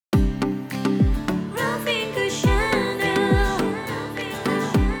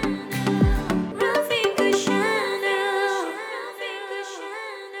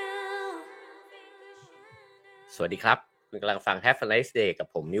วัสดีครับคุณกำลังฟัง Have a Nice Day กับ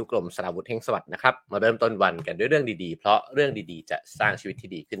ผมนิ้วกลมสราวุธเฮงสวัสดิ์นะครับมาเริ่มต้นวันกันด้วยเรื่องดีๆเพราะเรื่องดีๆจะสร้างชีวิตที่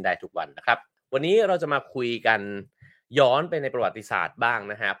ดีขึ้นได้ทุกวันนะครับวันนี้เราจะมาคุยกันย้อนไปในประวัติศาสตร์บ้าง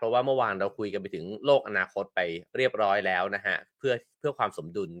นะฮะเพราะว่าเมื่อวานเราคุยกันไปถึงโลกอนาคตไปเรียบร้อยแล้วนะฮะเพื่อความสม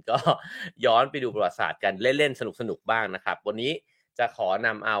ดุลก็ย้อนไปดูประวัติศาสตร์กันเล่นๆสนุกๆบ้างนะครับวันนี้จะขอน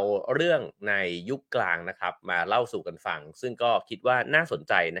ำเอาเรื่องในยุคกลางนะครับมาเล่าสู่กันฟังซึ่งก็คิดว่าน่าสน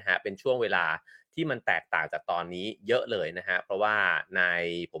ใจนะฮะเป็นช่วงเวลาที่มันแตกต่างจากตอนนี้เยอะเลยนะฮะเพราะว่าใน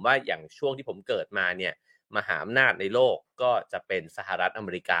ผมว่าอย่างช่วงที่ผมเกิดมาเนี่ยมหาอำนาจในโลกก็จะเป็นสหรัฐอเม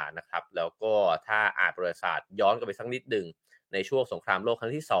ริกานะครับแล้วก็ถ้าอ่านประวัติศาสตร์ย้อนกลับไปสักนิดหนึ่งในช่วงสงครามโลกครั้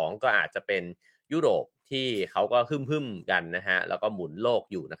งที่2ก็อาจจะเป็นยุโรปที่เขาก็ฮึ่มๆกันนะฮะแล้วก็หมุนโลก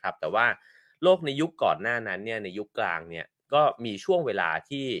อยู่นะครับแต่ว่าโลกในยุคก่อนหน้านั้นเนี่ยในยุคกลางเนี่ยก็มีช่วงเวลา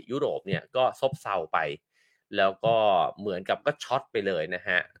ที่ยุโรปเนี่ยก็ซบเซาไป แล้วก็เหมือนกับก็ช็อตไปเลยนะฮ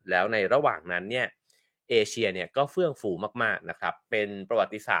ะแล้วในระหว่างนั้นเนี่ยเอเชียเนี่ยก็เฟื่องฟูมากๆนะครับเป็นประวั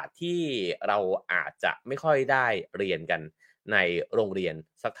ติศาสตร์ที่เราอาจจะไม่ค่อยได้เรียนกันในโรงเรียน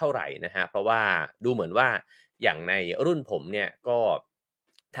สักเท่าไหร่นะฮะเพราะว่าดูเหมือนว่าอย่างในรุ่นผมเนี่ยก็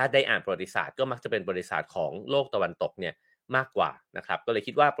ถ้าได้อ่านประวัติศาสตร์ก็มักจะเป็นประวัติศาสตร์ของโลกตะวันตกเนี่ยมากกว่านะครับก็เลย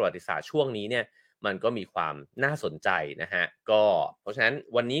คิดว่าประวัติศาสตร์ช่วงนี้เนี่ยมันก็มีความน่าสนใจนะฮะก็เพราะฉะนั้น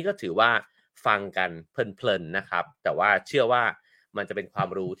วันนี้ก็ถือว่าฟังกันเพลินๆนะครับแต่ว่าเชื่อว่ามันจะเป็นความ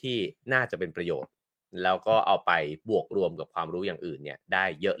รู้ที่น่าจะเป็นประโยชน์แล้วก็เอาไปบวกรวมกับความรู้อย่างอื่นเนี่ยได้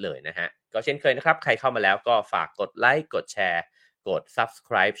เยอะเลยนะฮะก็เช่นเคยนะครับใครเข้ามาแล้วก็ฝากกดไลค์กดแชร์กด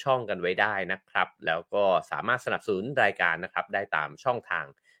Subscribe ช่องกันไว้ได้นะครับแล้วก็สามารถสนับสนุนรายการนะครับได้ตามช่องทาง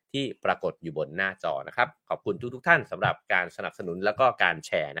ที่ปรากฏอยู่บนหน้าจอนะครับขอบคุณทุกๆท่านสำหรับการสนับสนุนแล้วก็การแ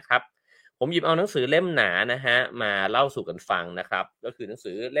ชร์นะครับผมหยิบเอาหนังสือเล่มหนานะฮะมาเล่าสู่กันฟังนะครับก็คือหนัง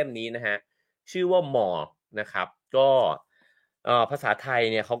สือเล่มนี้นะฮะ ชื่อว่า More นะครับก็ภาษาไทย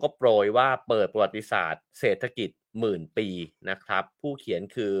เนี่ยเขาก็โปรยว่าเปิดประวัติศาสตร์เศรษฐกิจหมื่นปีนะครับผู้เขียน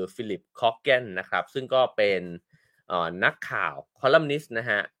คือฟิลิปคอกเกนนะครับซึ่งก็เป็นนักข่าวคอลัมนิสต์นะ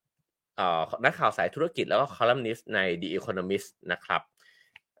ฮะนักข่าวสายธุรกิจแล้วก็คอลัมนิสต์ใน The Economist นะครับ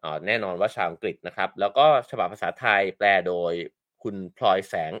แน่นอนว่าชาวอังกฤษนะครับแล้วก็ฉบับภาษาไทยแปลโดยคุณพลอย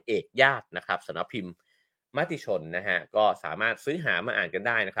แสงเอกญาตินะครับสำนักพิมพ์ มติชนนะฮะก็สามารถซื้อหามาอ่านกันไ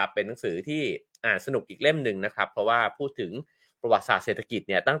ด้นะครับเป็นหนังสือที่อ่านสนุกอีกเล่มหนึ่งนะครับเพราะว่าพูดถึงประวัติศาสตร์เศรษฐกิจ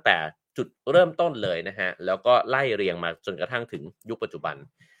เนี่ยตั้งแต่จุดเริ่มต้นเลยนะฮะแล้วก็ไล่เรียงมาจนกระทั่งถึงยุคปัจจุบัน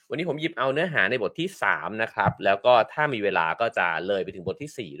วันนี้ผมหยิบเอาเนื้อหาในบทที่3นะครับแล้วก็ถ้ามีเวลาก็จะเลยไปถึงบท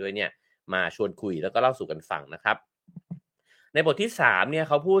ที่4ด้วยเนี่ยมาชวนคุยแล้วก็เล่าสู่กันฟังนะครับในบทที่3เนี่ยเ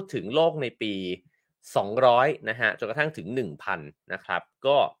ขาพูดถึงโลกในปี200นะฮะจนกระทั่งถึง1,000นะครับ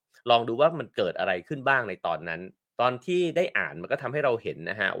ก็ลองดูว่ามันเกิดอะไรขึ้นบ้างในตอนนั้นตอนที่ได้อ่านมันก็ทำให้เราเห็น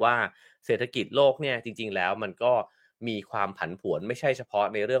นะฮะว่าเศรษฐกิจโลกเนี่ยจริงๆแล้วมันก็มีความผันผวนไม่ใช่เฉพาะ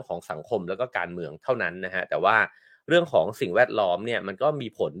ในเรื่องของสังคมแล้วก็การเมืองเท่านั้นนะฮะแต่ว่าเรื่องของสิ่งแวดล้อมเนี่ยมันก็มี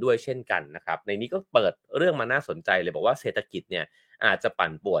ผลด้วยเช่นกันนะครับในนี้ก็เปิดเรื่องมาน่าสนใจเลยบอกว่าเศรษฐกิจเนี่ยอาจจะปั่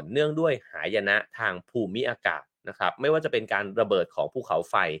นป่วนเนื่องด้วยหายนะทางภูมิอากาศนะครับไม่ว่าจะเป็นการระเบิดของภูเขา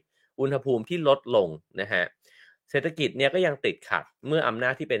ไฟอุณหภูมิที่ลดลงนะฮะ เศรษฐกิจเนี่ยก็ยังติดขัดเมื่ออำนา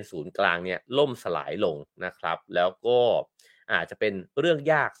จที่เป็นศูนย์กลางเนี่ยล่มสลายลงนะครับแล้วก็อาจจะเป็นเรื่อง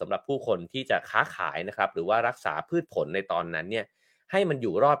ยากสำหรับผู้คนที่จะค้าขายนะครับหรือว่ารักษาพืชผลในตอนนั้นเนี่ยให้มันอ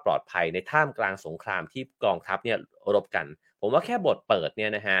ยู่รอดปลอดภัยในท่ามกลางสงครามที่กองทัพเนี่ยรบกันผมว่าแค่บทเปิดเนี่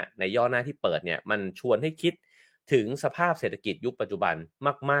ยนะฮะในย่อหน้าที่เปิดเนี่ยมันชวนให้คิดถึงสภาพเศรษฐกิจยุคปัจจุบัน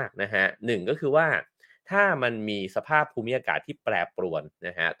มากๆนะฮะหนึ่งก็คือว่าถ้ามันมีสภาพภูมิอากาศที่แปรปรวนน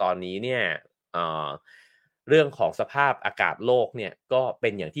ะฮะตอนนี้เนี่ยเอ่อ เรื่องของสภาพอากาศโลกเนี่ยก็เป็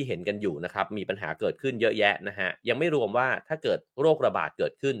นอย่างที่เห็นกันอยู่นะครับมีปัญหาเกิดขึ้นเยอะแยะนะฮะยังไม่รวมว่าถ้าเกิดโรคระบาดเกิ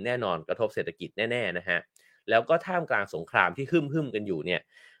ดขึ้นแน่นอนกระทบเศรษฐกิจแน่ๆนะฮะแล้วก็ท่ามกลางสงครามที่หึ่มๆกันอยู่เนี่ย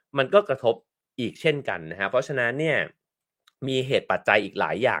มันก็กระทบอีกเช่นกันนะฮะเพราะฉะนั้นเนี่ยมีเหตุปัจจัยอีกหล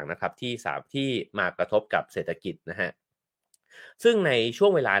ายอย่างนะครับที่มากระทบกับเศรษฐกิจนะฮะซึ่งในช่ว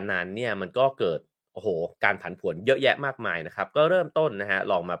งเวลานั้นเนี่ยมันก็เกิดโอ้โหการผันผวนเยอะแยะมากมายนะครับก็เริ่มต้นนะฮะ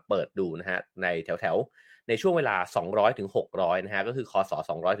ลองมาเปิดดูนะฮะในแถวๆ ในช่วงเวลา200ถึง600นะฮะก็คือคศ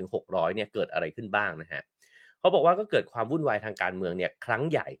200ถึง600เนี่ยเกิดอะไรขึ้นบ้างนะฮะเขาบอกว่าก็เกิดความวุ่นวายทางการเมืองเนี่ยครั้ง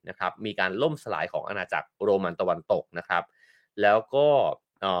ใหญ่นะครับมีการล่มสลายของอาณาจักรโรมันตะวันตกนะครับแล้วก็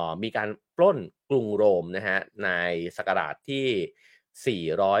มีการปล้นกรุงโรมนะฮะในศักราชที่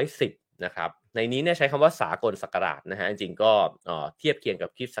410นะครับในนี้เนี่ยใช้คำว่าสากลศักราชนะฮะจริงๆก็เทียบเคียงกับ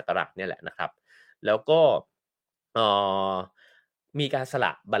คริสต์ศักราชเนี่ยแหละนะครับแล้วก็เอ่อ มีการสล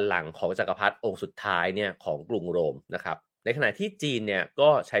ะบัลลังก์ของจักรพรรดิองค์สุดท้ายเนี่ยของกรุงโรมนะครับในขณะที่จีนเนี่ยก็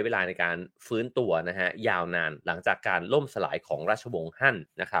ใช้เวลาในการฟื้นตัวนะฮะยาวนานหลังจากการล่มสลายของราชวงศ์ฮั่น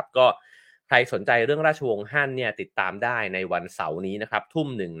นะครับก็ รสนใจเรื่องราชวงศ์ฮั่นเนี่ยติดตามได้ในวันเสาร์นี้นะครับทุ่ม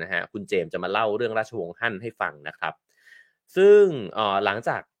หนึ่งนะฮะคุณเจมส์จะมาเล่าเรื่องราชวงศ์ฮั่นให้ฟังนะครับซึ่งหลังจ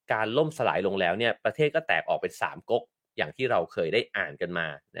ากการล่มสลายลงแล้วเนี่ยประเทศก็แตกออกเป็น3ก๊กอย่างที่เราเคยได้อ่านกันมา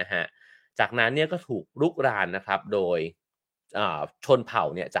นะฮะจากนั้นเนี่ยก็ถูกรุกรานนะครับโดยชนเผ่า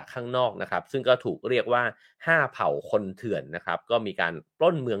เนี่ยจากข้างนอกนะครับซึ่งก็ถูกเรียกว่า5เผ่าคนเถื่อนนะครับก็มีการป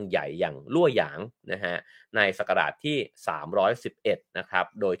ล้นเมืองใหญ่อย่างลั่วหยางนะฮะในศักราชที่311นะครับ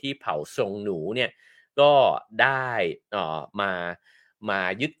โดยที่เผ่าซงหนูเนี่ยก็ได้มา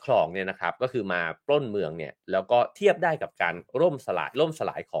ยึดครองเนี่ยนะครับก็คือมาปล้นเมืองเนี่ยแล้วก็เทียบได้กับการล่มสล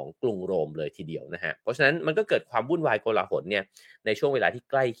ายของกรุงโรมเลยทีเดียวนะฮะเพราะฉะนั้นมันก็เกิดความวุ่นวายโกลาหลเนี่ยในช่วงเวลาที่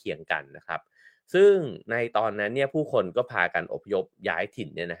ใกล้เคียงกันนะครับซึ่งในตอนนั้นเนี่ยผู้คนก็พากันอพยพย้ายถิ่น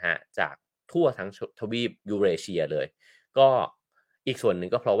เนี่ยนะฮะจากทั่วทั้งทวีปยูเรเชียเลยก็อีกส่วนหนึ่ง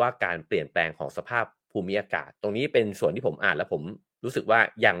ก็เพราะว่าการเปลี่ยนแปลงของสภาพภูมิอากาศตรงนี้เป็นส่วนที่ผมอ่านแล้วผมรู้สึกว่า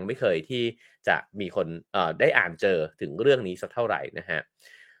ยังไม่เคยที่จะมีคนได้อ่านเจอถึงเรื่องนี้สักเท่าไหร่นะฮะ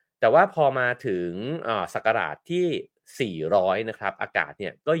แต่ว่าพอมาถึงศักราชที่400นะครับอากาศเนี่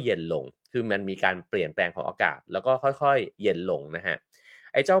ยก็เย็นลงคือมันมีการเปลี่ยนแปลงของอากาศแล้วก็ค่อยๆเย็นลงนะฮะ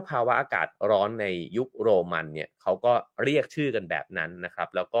ไอ้เจ้าภาวะอากาศร้อนในยุคโรมันเนี่ยเขาก็เรียกชื่อกันแบบนั้นนะครับ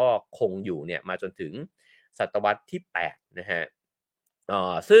แล้วก็คงอยู่เนี่ยมาจนถึงศตวรรษที่8นะฮะ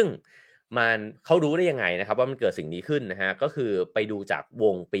ซึ่งเขารู้ได้ยังไงนะครับว่ามันเกิดสิ่งนี้ขึ้นนะฮะก็คือไปดูจากว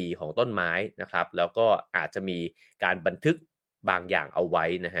งปีของต้นไม้นะครับแล้วก็อาจจะมีการบันทึกบางอย่างเอาไว้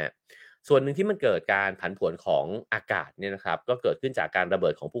นะฮะส่วนหนึ่งที่มันเกิดการผันผวนของอากาศเนี่ยนะครับก็เกิดขึ้นจากการระเบิ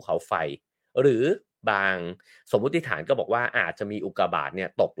ดของภูเขาไฟหรือบางสมมุติฐานก็บอกว่าอาจจะมีอุกกาบาตเนี่ย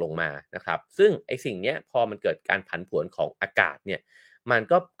ตกลงมานะครับซึ่งไอ้สิ่งเนี้ยพอมันเกิดการผันผวนของอากาศเนี่ยมัน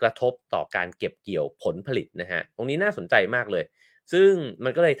ก็กระทบต่อการเก็บเกี่ยวผลผลิตนะฮะตรงนี้น่าสนใจมากเลย ซึ่งมั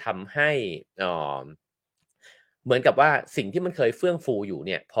นก็เลยทำให้เอ่อเหมือนกับว่าสิ่งที่มันเคยเฟื่องฟูอยู่เ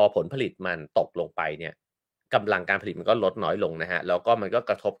นี่ยพอผลผลิตมันตกลงไปเนี่ยกำลังการผลิตมันก็ลดน้อยลงนะฮะแล้วก็มันก็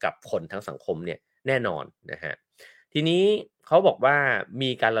กระทบกับคนทั้งสังคมเนี่ยแน่นอนนะฮะทีนี้เขาบอกว่ามี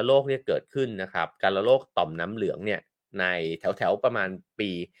การระโรคเนี่ยเกิดขึ้นนะครับการระโรคต่อมน้ำเหลืองเนี่ยในแถวๆประมาณปี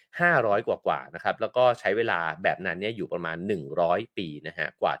500กว่าๆนะครับแล้วก็ใช้เวลาแบบนั้นเนี่ยอยู่ประมาณ100ปีนะฮะ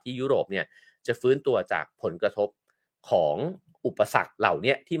กว่าที่ยุโรปเนี่ยจะฟื้นตัวจากผลกระทบ ของอุปสรรคเหล่าเ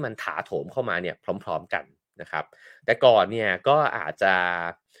นี้ยที่มันถาโถมเข้ามาเนี่ยพร้อมๆกันนะครับแต่ก่อนเนี่ยก็อาจจะ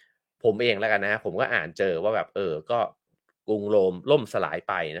ผมเองแล้วกันนะผมก็อ่านเจอว่าแบบก็กรุงโรมล่มสลาย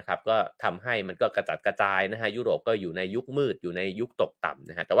ไปนะครับก็ทำให้มันก็กระจัดกระจายนะฮะยุโรปก็อยู่ในยุคมืดอยู่ในยุคตกต่ำ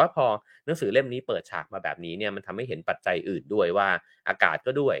นะฮะแต่ว่าพอหนังสือเล่มนี้เปิดฉากมาแบบนี้เนี่ยมันทำให้เห็นปัจจัยอื่นด้วยว่าอากาศ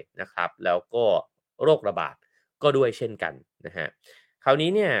ก็ด้วยนะครับแล้วก็โรคระบาดก็ด้วยเช่นกันนะฮะ คราวนี้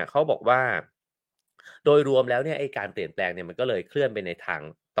เนี่ยเขาบอกว่าโดยรวมแล้วเนี่ยไอ้การเปลี่ยนแปลงเนี่ยมันก็เลยเคลื่อนไปในทาง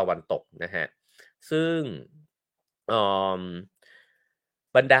ตะวันตกนะฮะซึ่งเอ่อ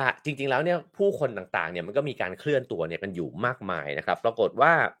บรรดาจริงๆแล้วเนี่ยผู้คนต่างๆเนี่ยมันก็มีการเคลื่อนตัวเนี่ยกันอยู่มากมายนะครับปรากฏว่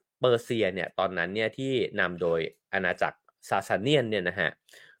าเปอร์เซียเนี่ยตอนนั้นเนี่ยที่นำโดยอาณาจักรซาซาเนียนเนี่ยนะฮะ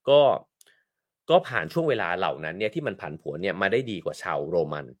ก็ก็ผ่านช่วงเวลาเหล่านั้นเนี่ยที่มันผันผวนเนี่ยมาได้ดีกว่าชาวโร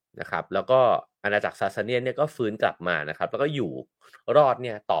มันนะครับแล้วก็อาณาจักรซาซาเนียนเนี่ยก็ฟื้นกลับมานะครับแล้วก็อยู่รอดเ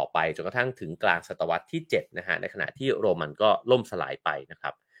นี่ยต่อไปจนกระทั่งถึงกลางศตวรรษที่7นะฮะในขณะที่โรมันก็ล่มสลายไปนะค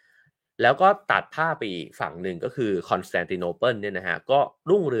รับ แล้วก็ตัดภาพไปอีกฝั่งหนึ่งก็คือคอนสแตนติโนเปิลเนี่ยนะฮะก็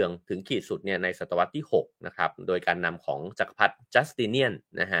รุ่งเรืองถึงขีดสุดเนี่ยในศตวรรษที่6นะครับโดยการนำของจักรพรรดิจัสติเนียน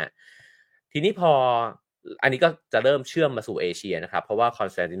นะฮะทีนี้พออันนี้ก็จะเริ่มเชื่อมมาสู่เอเชียนะครับเพราะว่าคอน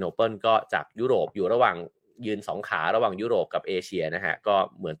สแตนติโนเปิลก็จากยุโรปอยู่ระหว่างยืน2ขาระหว่างยุโรปกับเอเชียนะฮะก็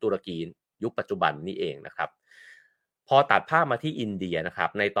เหมือนตุรกียุคปัจจุบันนี่เองนะครับพอตัดภาพมาที่อินเดียนะครับ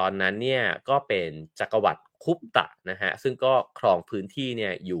ในตอนนั้นเนี่ยก็เป็นจักรวรรดิคุปตะนะฮะซึ่งก็ครองพื้นที่เนี่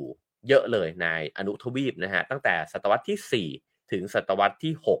ยอยู่ เยอะเลยในอนุทวีปนะฮะตั้งแต่ศตวรรษที่4ถึงศตวรรษ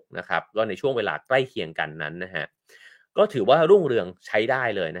ที่6นะครับก็ในช่วงเวลาใกล้เคียงกันนั้นนะฮะก็ถือว่ารุ่งเรืองใช้ได้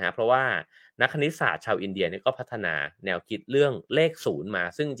เลยนะฮะเพราะว่านักคณิตศาสตร์ชาวอินเดียเนี่ยก็พัฒนาแนวคิดเรื่องเลขศูนย์มา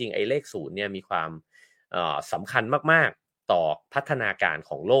ซึ่งจริงไอ้เลขศูนย์เนี่ยมีความสำคัญมากๆต่อพัฒนาการ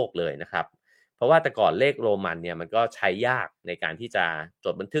ของโลกเลยนะครับเพราะว่าแต่ก่อนเลขโรมันเนี่ยมันก็ใช้ยากในการที่จะจ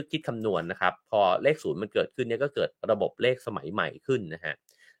ดบันทึกคิดคำนวณนะครับพอเลขศูนย์มันเกิดขึ้นเนี่ยก็เกิดระบบเลขสมัยใหม่ขึ้นนะฮะ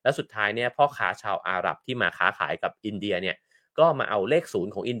แล้วสุดท้ายเนี่ยพ่อค้าชาวอาหรับที่มาค้าขายกับอินเดียเนี่ยก็มาเอาเลขศูน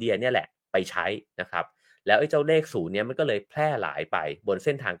ย์ของอินเดียเนี่ยแหละไปใช้นะครับแล้วไอ้เจ้าเลขศูนย์เนี่ยมันก็เลยแพร่หลายไปบนเ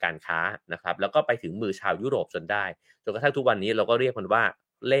ส้นทางการค้านะครับแล้วก็ไปถึงมือชาวยุโรปจนได้จนกระทั่งทุกวันนี้เราก็เรียกมันว่า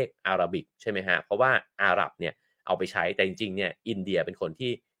เลขอาราบิกใช่ไหมฮะเพราะว่าอาหรับเนี่ยเอาไปใช้แต่จริงๆเนี่ยอินเดียเป็นคน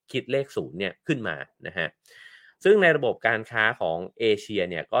ที่คิดเลขศูนย์เนี่ยขึ้นมานะฮะซึ่งในระบบการค้าของเอเชีย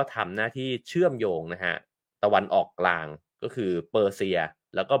เนี่ยก็ทำหน้าที่เชื่อมโยงนะฮะตะวันออกกลางก็คือเปอร์เซีย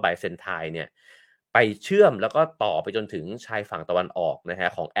แล้วก็ไบเซนไทน์เนี่ย ไปเชื่อมแล้วก็ต่อไปจนถึงชายฝั่งตะวันออกนะฮะ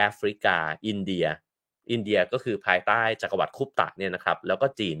ของแอฟริกาอินเดียก็คือภายใต้จักรวรรดิคุปตะเนี่ยนะครับแล้วก็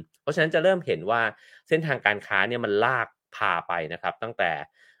จีนเพราะฉะนั้นจะเริ่มเห็นว่าเส้นทางการค้าเนี่ยมันลากพาไปนะครับตั้งแต่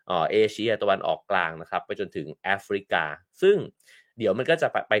เอเชียตะวันออกกลางนะครับไปจนถึงแอฟริกาซึ่งเดี๋ยวมันก็จะ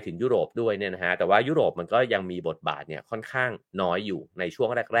ไปถึงยุโรปด้วยเนี่ยนะฮะแต่ว่ายุโรปมันก็ยังมีบทบาทเนี่ยค่อนข้างน้อยอยู่ในช่วง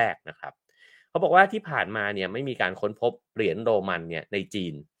แรกๆนะครับเขาบอกว่าที่ผ่านมาเนี่ยไม่มีการค้นพบเหรียญโรมันเนี่ยในจี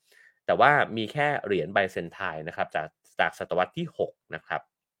นแต่ว่ามีแค่เหรียญไบเซนไทน์นะครับจากศตวรรษที่6นะครับ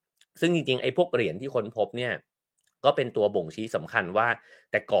ซึ่งจริงๆไอ้พวกเหรียญที่ค้นพบเนี่ยก็เป็นตัวบ่งชี้สำคัญว่า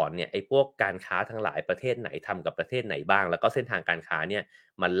แต่ก่อนเนี่ยไอ้พวกการค้าทั้งหลายประเทศไหนทำกับประเทศไหนบ้างแล้วก็เส้นทางการค้าเนี่ย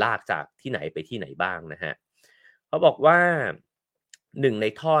มันลากจากที่ไหนไปที่ไหนบ้างนะฮะเขาบอกว่าหนึ่งใน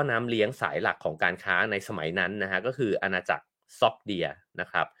ท่อน้ำเลี้ยงสายหลักของการค้าในสมัยนั้นนะฮะก็คืออาณาจักรซอกเดียนะ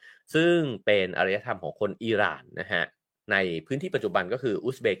ครับซึ่งเป็นอารยธรรมของคนอิหร่านนะฮะในพื้นที่ปัจจุบันก็คืออุ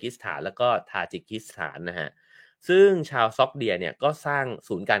ซเบกิสถานแล้วก็ทาจิกิสถานนะฮะซึ่งชาวซอกเดียเนี่ยก็สร้าง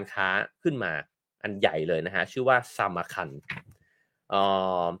ศูนย์การค้าขึ้นมาอันใหญ่เลยนะฮะชื่อว่าซามาคันเอ่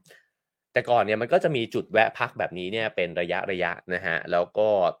อแต่ก่อนเนี่ยมันก็จะมีจุดแวะพักแบบนี้เนี่ยเป็นระยะนะฮะแล้วก็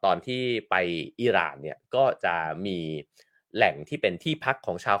ตอนที่ไปอิหร่านเนี่ยก็จะมีแหล่งที่เป็นที่พักข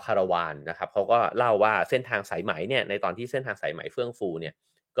องชาวคาราวานนะครับเขาก็เล่าว่าเส้นทางสายไหมเนี่ยในตอนที่เส้นทางสายไหมเฟื่องฟูเนี่ย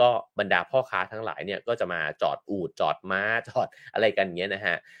ก็บรรดาพ่อค้าทั้งหลายเนี่ยก็จะมาจอดอูฐจอดม้าจอดอะไรกันเงี้ยนะฮ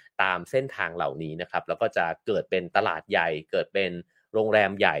ะตามเส้นทางเหล่านี้นะครับแล้วก็จะเกิดเป็นตลาดใหญ่เกิดเป็นโรงแร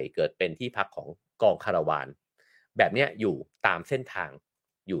มใหญ่เกิดเป็นที่พักของกองคาราวานแบบเนี้ยอยู่ตามเส้นทาง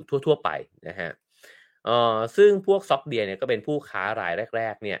อยู่ทั่วๆไปนะฮะซึ่งพวกซ็อกเดียเนี่ยก็เป็นผู้ค้ารายแร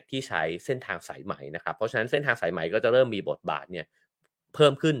กๆเนี่ยที่ใช้เส้นทางสายไหมนะครับเพราะฉะนั้นเส้นทางสายไหมก็จะเริ่มมีบทบาทเนี่ยเพิ่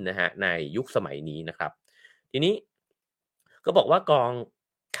มขึ้นนะฮะในยุคสมัยนี้นะครับทีนี้ก็บอกว่ากอง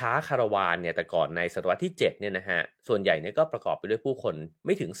ค้าคาราวานเนี่ยแต่ก่อนในศตวรรษที่7เนี่ยนะฮะส่วนใหญ่เนี่ยก็ประกอบไปด้วยผู้คนไ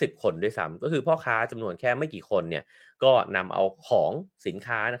ม่ถึง10คนด้วยซ้ำก็คือพ่อค้าจำนวนแค่ไม่กี่คนเนี่ยก็นำเอาของสิน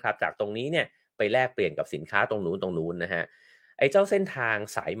ค้านะครับจากตรงนี้เนี่ยไปแลกเปลี่ยนกับสินค้าตรงนู้นนะฮะ ไอ้เจ้าเส้นทาง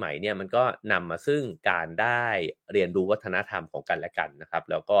สายไหมเนี่ยมันก็นำมาซึ่งการได้เรียนรู้วัฒนธรรมของกันและกันนะครับ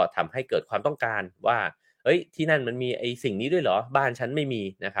แล้วก็ทำให้เกิดความต้องการว่าเฮ้ยที่นั่นมันมีไอ้สิ่งนี้ด้วยเหรอบ้านฉันไม่มี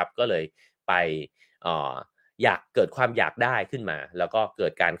นะครับก็เลยไปเอ่ออยากเกิดความอยากได้ขึ้นมาแล้วก็เกิ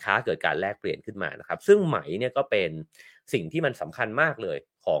ดการค้าเกิดการแลกเปลี่ยนขึ้นมานะครับซึ่งไหมเนี่ยก็เป็นสิ่งที่มันสำคัญมากเลย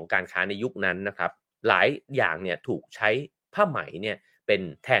ของการค้าในยุคนั้นนะครับหลายอย่างเนี่ยถูกใช้ผ้าไหมเนี่ย เป็น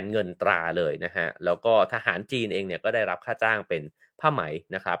แทนเงินตราเลยนะฮะแล้วก็ทหารจีนเองเนี่ยก็ได้รับค่าจ้างเป็นผ้าไหม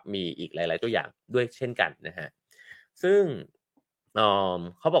นะครับมีอีกหลายๆตัวอย่างด้วยเช่นกันนะฮะซึ่ง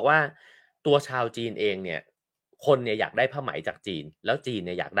เขาบอกว่าตัวชาวจีนเองเนี่ยคนเนี่ยอยากได้ผ้าไหมจากจีนแล้วจีนเ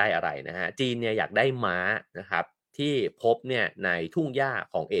นี่ยอยากได้อะไรนะฮะจีนเนี่ยอยากได้ม้านะครับที่พบเนี่ยในทุ่งหญ้า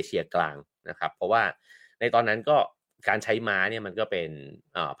ของเอเชียกลางนะครับเพราะว่าในตอนนั้นก็การใช้ม้าเนี่ยมันก็เป็น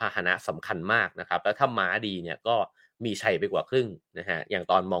พาหนะสำคัญมากนะครับแล้วถ้าม้าดีเนี่ยก็มีชัยไปกว่าครึ่งนะฮะอย่าง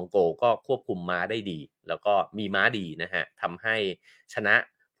ตอนมองโกก็ควบคุมม้าได้ดีแล้วก็มีม้าดีนะฮะทำให้ชนะ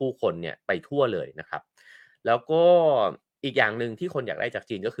ผู้คนเนี่ยไปทั่วเลยนะครับแล้วก็อีกอย่างหนึ่งที่คนอยากได้จาก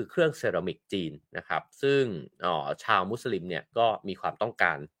จีนก็คือเครื่องเซรามิกจีนนะครับซึ่งชาวมุสลิมเนี่ยก็มีความต้องก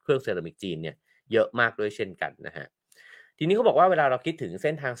ารเครื่องเซรามิกจีนเนี่ยเยอะมากด้วยเช่นกันนะฮะทีนี้เขาบอกว่าเวลาเราคิดถึงเ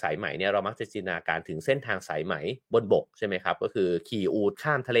ส้นทางสายไหมเนี่ยเรามักจะจินตนาการถึงเส้นทางสายไหมบนบกใช่ไหมครับก็คือขี่อูฐ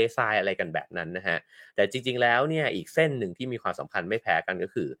ข้ามทะเลทรายอะไรกันแบบนั้นนะฮะแต่จริงๆแล้วเนี่ยอีกเส้นหนึ่งที่มีความสำคัญไม่แพ้กันก็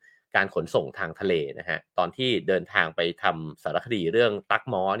คือการขนส่งทางทะเลนะฮะตอนที่เดินทางไปทำสารคดีเรื่องตั๊ก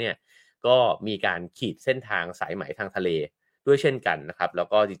ม้อเนี่ยก็มีการขีดเส้นทางสายไหมทางทะเลด้วยเช่นกันนะครับแล้ว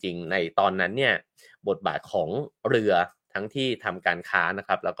ก็จริงๆในตอนนั้นเนี่ยบทบาทของเรือทั้งที่ทำการค้านะค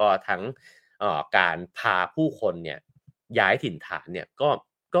รับแล้วก็ทั้งการพาผู้คนเนี่ยย้ายถิ่นฐานเนี่ยก็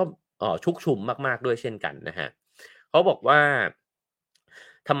ชุกชุมมากๆด้วยเช่นกันนะฮะเขาบอกว่า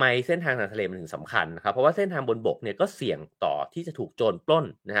ทำไมเส้นทางทางทะเลมันถึงสำคัญนะครับเพราะว่าเส้นทางบนบกเนี่ยก็เสี่ยงต่อที่จะถูกโจรปล้น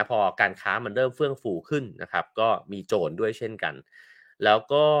นะฮะพอการค้ามันเริ่มเฟื่องฟูขึ้นนะครับก็มีโจรด้วยเช่นกันแล้ว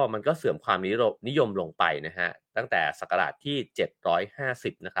ก็มันก็เสื่อมความนิยมลงไปนะฮะตั้งแต่ศักราชที่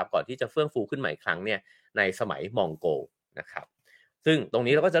750นะครับก่อนที่จะเฟื่องฟูขึ้นใหม่อีกครั้งเนี่ยในสมัยมองโกลนะครับ ซึ่งตรง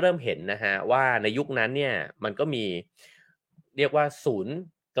นี้เราก็จะเริ่มเห็นนะฮะว่าในยุคนั้นเนี่ยมันก็มีเรียกว่าศูนย์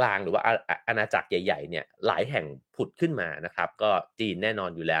กลางหรือว่าอาณาจักรใหญ่ๆเนี่ยหลายแห่งผุดขึ้นมานะครับก็จีนแน่นอน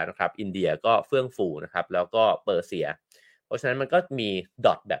อยู่แล้วนะครับอินเดียก็เฟื่องฟูนะครับแล้วก็เปอร์เซียเพราะฉะนั้นมันก็มีด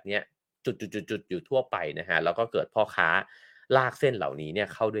อทแบบเนี้ยจุดๆๆอยู่ทั่วไปนะฮะแล้วก็เกิดพ่อค้าลากเส้นเหล่านี้เนี่ย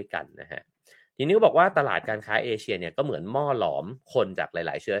เข้าด้วยกันนะฮะทีนี้ก็บอกว่าตลาดการค้าเอเชียเนี่ยก็เหมือนหม้อหลอมคนจากห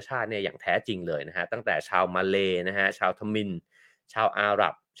ลายๆเชื้อชาติเนี่ยอย่างแท้จริงเลยนะฮะตั้งแต่ชาวมาเลย์นะฮะชาวทมิฬ ชาวอาหรั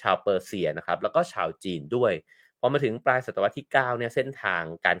บชาวเปอร์เซียนะครับแล้วก็ชาวจีนด้วยพอมาถึงปลายศตวรรษที่9เนี่ยเส้นทาง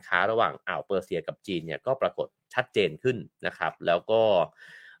การค้าระหว่างอ่าวเปอร์เซียกับจีนเนี่ยก็ปรากฏชัดเจนขึ้นนะครับแล้วก็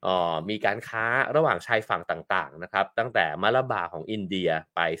มีการค้าระหว่างชายฝั่งต่างๆนะครับตั้งแต่มะละบาของอินเดีย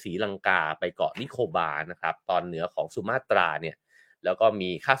ไปศรีลังกาไปเกาะนิโคบานะครับตอนเหนือของสุมาตราเนี่ยแล้วก็มี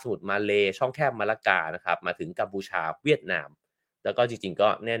คาบสมุทรมาเลย์ช่องแคบมาละกานะครับมาถึงกัมพูชาเวียดนามแล้วก็จริงๆก็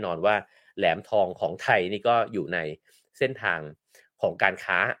แน่นอนว่าแหลมทองของไทยนี่ก็อยู่ในเส้นทางของการ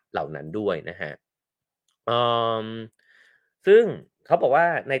ค้าเหล่านั้นด้วยนะฮะ เอ่อซึ่งเขาบอกว่า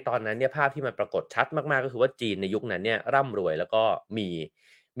ในตอนนั้นเนี่ยภาพที่มันปรากฏชัดมากๆก็คือว่าจีนในยุคนั้นเนี่ยร่ำรวยแล้วก็มี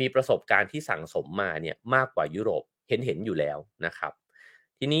มีประสบการณ์ที่สั่งสมมาเนี่ยมากกว่ายุโรปเห็นอยู่แล้วนะครับ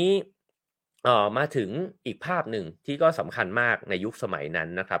ทีนี้มาถึงอีกภาพหนึ่งที่ก็สำคัญมากในยุคสมัยนั้น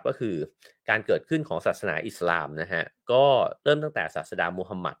นะครับก็คือการเกิดขึ้นของศาสนาอิสลามนะฮะก็เริ่มตั้งแต่ศาสดามู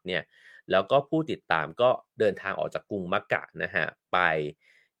ฮัมหมัดเนี่ยแล้วก็ผู้ติดตามก็เดินทางออกจากกรุงมักกะนะฮะไป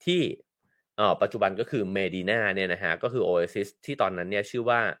ที่ปัจจุบันก็คือเมดินาเนี่ยนะฮะก็คือโอเอซิสที่ตอนนั้นเนี่ยชื่อ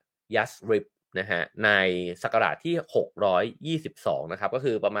ว่ายัสริบนะฮะในศักราชที่622นะครับก็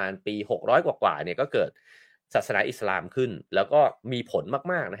คือประมาณปี600กว่าๆเนี่ยก็เกิดศาสนาอิสลามขึ้นแล้วก็มีผล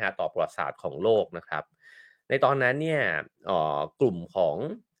มากๆนะฮะต่อประวัติศาสตร์ของโลกนะครับในตอนนั้นเนี่ยกลุ่มของ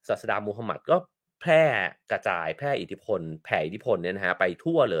ศาสดามูฮัมหมัดก็แพร่กระจายแพร่อิทธิพลแผ่อิทธิพลเนี่ยนะฮะไป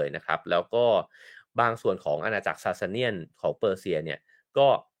ทั่วเลยนะครับแล้วก็บางส่วนของอาณาจักรซาสเนียนของเปอร์เซียเนี่ย ก็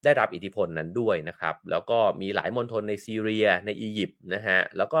ได้รับอิทธิพลนั้นด้วยนะครับแล้วก็มีหลายมณฑลในซีเรียในอียิปต์นะฮะ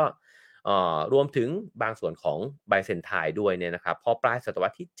แล้วก็รวมถึงบางส่วนของไบเซนไทน์ด้วยเนี่ยนะครับพอปลายศตวร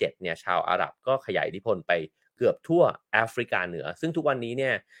รษที่7เนี่ยชาวอาหรับก็ขยายอิทธิพลไปเกือบทั่วแอฟริกาเหนือซึ่งทุกวันนี้เนี่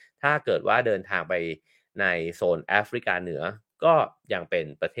ยถ้าเกิดว่าเดินทางไปในโซนแอฟริกาเหนือก็ยังเป็น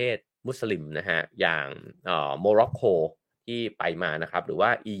ประเทศมุสลิมนะฮะอย่างโมร็อกโกที่ไปมานะครับหรือว่า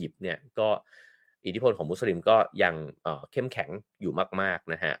อียิปต์เนี่ยก็อิทธิพลของมุสลิมก็ยังเข้มแข็งอยู่มาก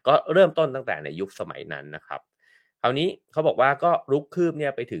ๆนะฮะก็เริ่มต้นตั้งแต่ในยุคสมัยนั้นนะครับคราวนี้เขาบอกว่าก็รุกคืบเนี่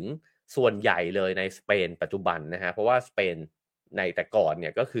ยไปถึงส่วนใหญ่เลยในสเปนปัจจุบันนะฮะเพราะว่าสเปนในแต่ก่อนเนี่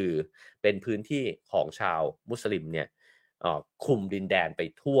ยก็คือเป็นพื้นที่ของชาวมุสลิมเนี่ยคลุมดินแดนไป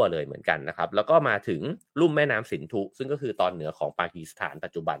ทั่วเลยเหมือนกันนะครับแล้วก็มาถึงลุ่มแม่น้ำสินธุซึ่งก็คือตอนเหนือของปากีสถานปั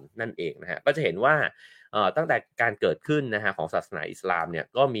จจุบันนั่นเองนะฮะก็จะเห็นว่าตั้งแต่การเกิดขึ้นนะฮะของศาสนาอิสลามเนี่ย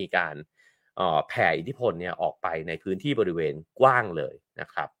ก็มีการแผ่อิทธิพลเนี่ยออกไปในพื้นที่บริเวณกว้างเลยนะ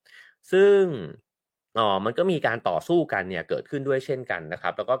ครับซึ่งมันก็มีการต่อสู้กันเนี่ยเกิดขึ้นด้วยเช่นกันนะครั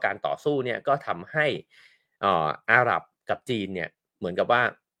บแล้วก็การต่อสู้เนี่ยก็ทำให้อาหรับกับจีนเนี่ยเหมือนกับว่า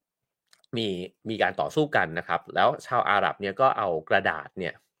มีมีการต่อสู้กันนะครับแล้วชาวอาหรับเนี่ยก็เอากระดาษเนี่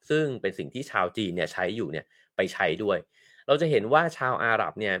ยซึ่งเป็นสิ่งที่ชาวจีนเนี่ยใช้อยู่เนี่ยไปใช้ด้วยเราจะเห็นว่าชาวอาหรั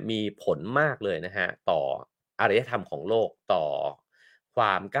บเนี่ยมีผลมากเลยนะฮะต่ออารยธรรมของโลกต่อคว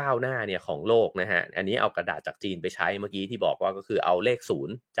ามก้าวหน้าเนี่ยของโลกนะฮะอันนี้เอากระดาษจากจีนไปใช้เมื่อกี้ที่บอกว่าก็คือเอาเลข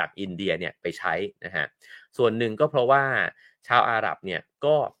0จากอินเดียเนี่ยไปใช้นะฮะส่วนหนึ่งก็เพราะว่าชาวอาหรับเนี่ย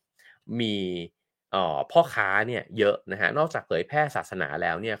ก็มีพ่อค้าเนี่ยเยอะนะฮะนอกจากเผยแพร่ศาสนาแ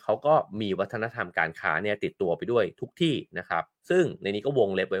ล้วเนี่ยเขาก็มีวัฒนธรรมการค้าเนี่ยติดตัวไปด้วยทุกที่นะครับซึ่งในนี้ก็วง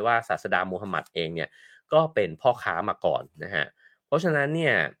เล็บไว้ว่าศาสดามูฮัมหมัดเองเนี่ยก็เป็นพ่อค้ามาก่อนนะฮะเพราะฉะนั้นเ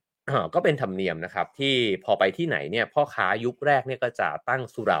นี่ยก็เป็นธรรมเนียมนะครับที่พอไปที่ไหนเนี่ยพ่อค้ายุคแรกเนี่ยก็จะตั้ง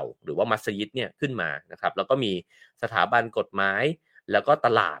สุเหร่าหรือว่ามัสยิดเนี่ยขึ้นมานะครับแล้วก็มีสถาบันกฎหมายแล้วก็ต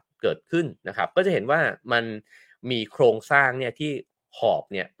ลาดเกิดขึ้นนะครับก็จะเห็นว่ามันมีโครงสร้างเนี่ยที่หอบ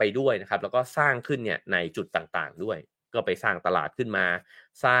เนี่ยไปด้วยนะครับแล้วก็สร้างขึ้นเนี่ยในจุดต่างๆด้วยก็ไปสร้างตลาดขึ้นมา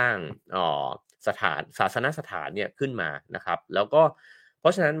สร้างสถานศาสนสถานเนี่ยขึ้นมานะครับแล้วก็เพรา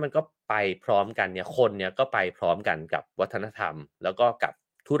ะฉะนั้นมันก็ไปพร้อมกันเนี่ยคนเนี่ยก็ไปพร้อมกันกับวัฒนธรรมแล้วก็กับ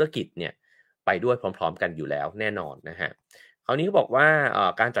ธุรกิจเนี่ยไปด้วยพร้อมๆกันอยู่แล้วแน่นอนนะฮะคราวนี้เขาบอกว่า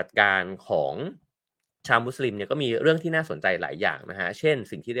การจัดการของชาวมุสลิมเนี่ยก็มีเรื่องที่น่าสนใจหลายอย่างนะฮะเช่น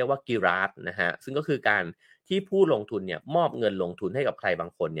สิ่งที่เรียกว่ากิราตนะฮะซึ่งก็คือการที่ผู้ลงทุนเนี่ยมอบเงินลงทุนให้กับใครบา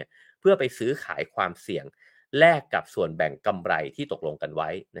งคนเนี่ยเพื่อไปซื้อขายความเสี่ยงแลกกับส่วนแบ่งกำไรที่ตกลงกันไว้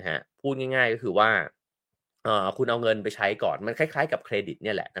นะฮะพูดง่ายๆก็คือว่าคุณเอาเงินไปใช้ก่อนมันคล้ายๆกับเครดิตเ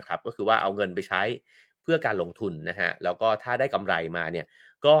นี่ยแหละนะครับก็คือว่าเอาเงินไปใช้เพื่อการลงทุนนะฮะแล้วก็ถ้าได้กำไรมาเนี่ย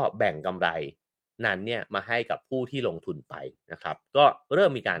ก็แบ่งกำไรนั้นเนี่ยมาให้กับผู้ที่ลงทุนไปนะครับก็เริ่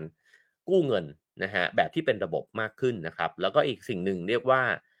มมีการกู้เงินนะฮะแบบที่เป็นระบบมากขึ้นนะครับแล้วก็อีกสิ่งหนึ่งเรียกว่า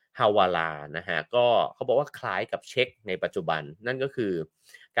ฮาวาลานะฮะก็เขาบอกว่าคล้ายกับเช็คในปัจจุบันนั่นก็คือ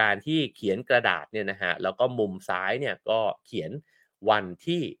การที่เขียนกระดาษเนี่ยนะฮะแล้วก็มุมซ้ายเนี่ยก็เขียนวัน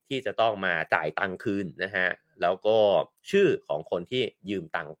ที่จะต้องมาจ่ายตังค์คืนนะฮะแล้วก็ชื่อของคนที่ยืม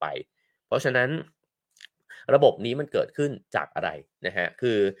ตังค์ไปเพราะฉะนั้นระบบนี้มันเกิดขึ้นจากอะไรนะฮะ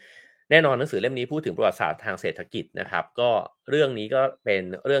คือแน่นอนหนังสือเล่มนี้พูดถึงประวัติศาสตร์ทางเศรษฐกิจนะครับก็เรื่องนี้ก็เป็น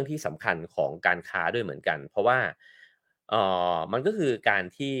เรื่องที่สำคัญของการค้าด้วยเหมือนกันเพราะว่ามันก็คือการ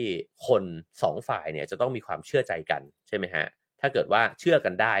ที่คน2ฝ่ายเนี่ยจะต้องมีความเชื่อใจกันใช่ไหมฮะ ถ้าเกิดว่าเชื่อกั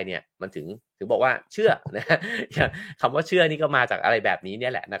นได้เนี่ยมันถึงบอกว่าเชื่อนะคำว่าเชื่อนี่ก็มาจากอะไรแบบนี้เนี่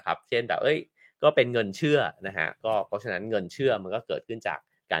ยแหละนะครับเช่นแบบก็เป็นเงินเชื่อนะฮะก็เพราะฉะนั้นเงินเชื่อมันก็เกิดขึ้นจาก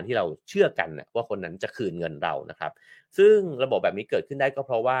การที่เราเชื่อกันว่าคนนั้นจะคืนเงินเรานะครับซึ่งระบบแบบนี้เกิดขึ้นได้ก็เ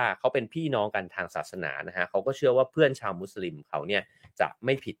พราะว่าเขาเป็นพี่น้องกันทางศาสนานะฮะเขาก็เชื่อว่าเพื่อนชาวมุสลิมเขาเนี่ยจะไ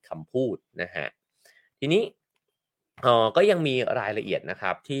ม่ผิดคำพูดนะฮะทีนี้ก็ยังมีรายละเอียดนะค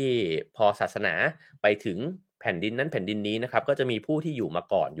รับที่พอศาสนาไปถึงแผ่นดินนั้นแผ่นดินนี้นะครับก็จะมีผู้ที่อยู่มา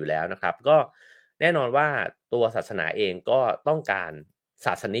ก่อนอยู่แล้วนะครับก็แน่นอนว่าตัวศาสนาเองก็ต้องการศ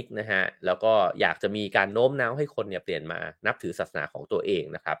าสนิกนะฮะแล้วก็อยากจะมีการโน้มน้าวให้คนเนี่ยเปลี่ยนมานับถือศาสนาของตัวเอง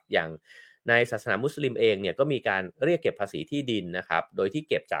นะครับอย่างในศาสนามุสลิมเองเนี่ยก็มีการเรียกเก็บภาษีที่ดินนะครับโดยที่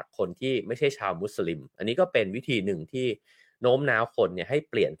เก็บจากคนที่ไม่ใช่ชาวมุสลิมอันนี้ก็เป็นวิธีหนึ่งที่โน้มน้าวคนเนี่ยให้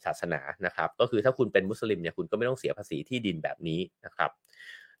เปลี่ยนศาสนานะครับก็คือถ้าคุณเป็นมุสลิมเนี่ยคุณก็ไม่ต้องเสียภาษีที่ดินแบบนี้นะครับ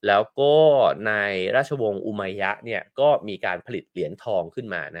แล้วก็ในราชวงศ์อุมัยยะห์เนี่ยก็มีการผลิตเหรียญทองขึ้น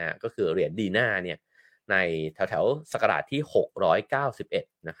มานะฮะก็คือเหรียญดีนาร์เนี่ยในแถวๆศักราชที่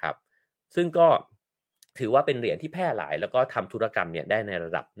691นะครับซึ่งก็ถือว่าเป็นเหรียญที่แพร่หลายแล้วก็ทำธุรกรรมเนี่ยได้ในร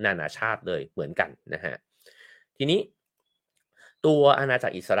ะดับนานาชาติเลยเหมือนกันนะฮะทีนี้ตัวอาณาจั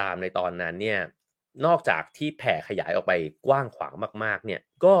กรอิสลามในตอนนั้นเนี่ยนอกจากที่แผ่ขยายออกไปกว้างขวางมากๆเนี่ย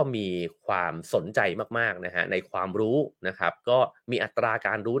ก็มีความสนใจมากๆนะฮะในความรู้นะครับก็มีอัตราก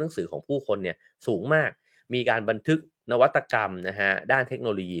ารรู้หนังสือของผู้คนเนี่ยสูงมากมีการบันทึกนวัตกรรมนะฮะด้านเทคโน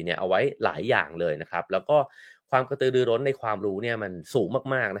โลยีเนี่ยเอาไว้หลายอย่างเลยนะครับแล้วก็ความกระตือรือร้นในความรู้เนี่ยมันสูง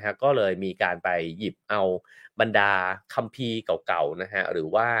มากๆนะฮะก็เลยมีการไปหยิบเอาบรรดาคัมภีร์เก่าๆนะฮะหรือ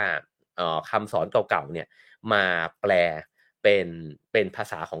ว่าคำสอนเก่าๆเนี่ยมาแปลเป็นเป็นภา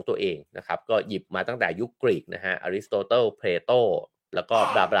ษาของตัวเองนะครับก็หยิบมาตั้งแต่ยุคกรีกนะฮะอริสโตเติลเพลโตแล้วก็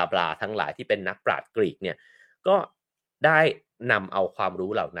บลาทั้งหลายที่เป็นนักปราชญ์กรีกเนี่ยก็ได้นำเอาความ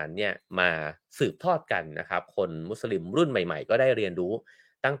รู้เหล่านั้นเนี่ยมาสืบทอดกันนะครับคนมุสลิมรุ่นใหม่ๆก็ได้เรียนรู้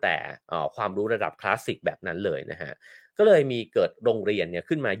ตั้งแต่ความรู้ระดับคลาสสิกแบบนั้นเลยนะฮะก็เลยมีเกิดโรงเรียนเนี่ย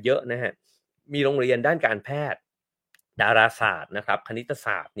ขึ้นมาเยอะนะฮะมีโรงเรียนด้านการแพทย์ดาราศาสตร์นะครับคณิตศ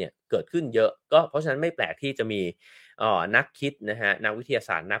าสตร์เนี่ยเกิดขึ้นเยอะก็เพราะฉะนั้นไม่แปลกที่จะมีนักคิดนะฮะนักวิทยาศ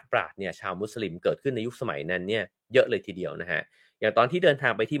าสตร์นักปราชญ์เนี่ยชาวมุสลิมเกิดขึ้นในยุคสมัยนั้นเนี่ยเยอะเลยทีเดียวนะฮะอย่างตอนที่เดินทา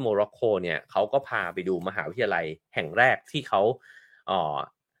งไปที่โมร็อกโกเนี่ยเขาก็พาไปดูมหาวิทยาลัยแห่งแรกที่เขาเอ่อ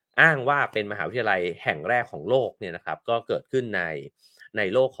อ้างว่าเป็นมหาวิทยาลัยแห่งแรกของโลกเนี่ยนะครับก็เกิดขึ้นใน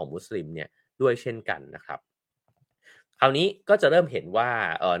โลกของมุสลิมเนี่ยด้วยเช่นกันนะครับคราวนี้ก็จะเริ่มเห็นว่า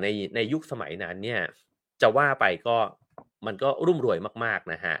ในยุคสมัยนั้นเนี่ยจะว่าไปก็มันก็รุ่มรวยมาก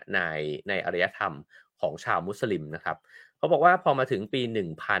ๆนะฮะในอารยธรรมของชาวมุสลิมนะครับเขาบอกว่าพอมาถึงปี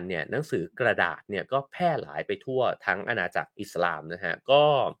1000เนี่ยหนังสือกระดาษเนี่ยก็แพร่หลายไปทั่วทั้งอาณาจักรอิสลามนะฮะก็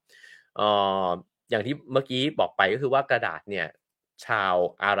เอ่ออย่างที่เมื่อกี้บอกไปก็คือว่ากระดาษเนี่ยชาว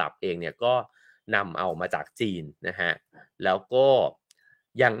อาหรับเองเนี่ยก็นำเอามาจากจีนนะฮะ แล้วก็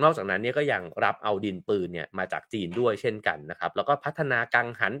ยังนอกจากนั้นเนี่ยก็ยังรับเอาดินปืนเนี่ยมาจากจีนด้วยเช่นกันนะครับแล้วก็พัฒนากัง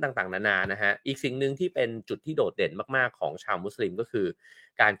หันต่างๆนานานะฮะอีกสิ่งหนึ่งที่เป็นจุดที่โดดเด่นมากๆของชาวมุสลิมก็คือ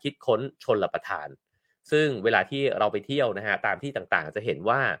การคิดค้นชลประทานซึ่งเวลาที่เราไปเที่ยวนะฮะตามที่ต่างๆจะเห็น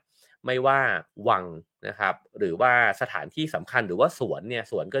ว่าไม่ว่าวังนะครับหรือว่าสถานที่สำคัญหรือว่าสวนเนี่ย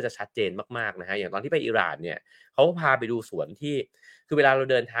สวนก็จะชัดเจนมากๆนะฮะอย่างตอนที่ไปอิหร่านเนี่ยเขาพาไปดูสวนที่คือเวลาเรา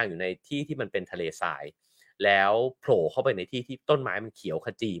เดินทางอยู่ในที่ที่มันเป็นทะเลทราย แล้วโผล่เข้าไปในที่ที่ต้นไม้มันเขียวข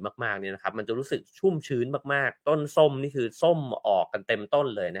จีมากๆเนี่ยนะครับมันจะรู้สึกชุ่มชื้นมากๆต้นส้มนี่คือส้มออกกันเต็มต้น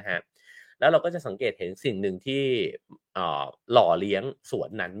เลยนะครับแล้วเราก็จะสังเกตเห็นสิ่งหนึ่งที่หล่อเลี้ยงสวน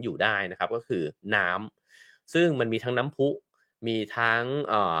นั้นอยู่ได้นะครับก็คือน้ำซึ่งมันมีทั้งน้ำพุมีทั้ง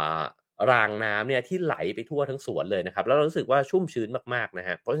รางน้ำเนี่ยที่ไหลไปทั่วทั้งสวนเลยนะครับแล้วเรารู้สึกว่าชุ่มชื้นมากๆนะค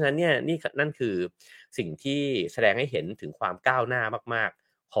รับเพราะฉะนั้นเนี่ยนั่นคือสิ่งที่แสดงให้เห็นถึงความก้าวหน้ามาก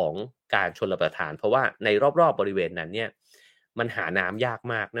ๆของการชลประทานเพราะว่าในรอบๆบริเวณนั้นเนี่ยมันหาน้ำยาก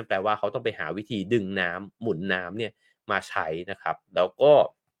มากนั่นแปลว่าเขาต้องไปหาวิธีดึงน้ำหมุนน้ำเนี่ยมาใช้นะครับแล้วก็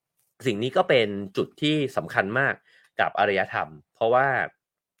สิ่งนี้ก็เป็นจุดที่สำคัญมากกับอารยธรรมเพราะว่า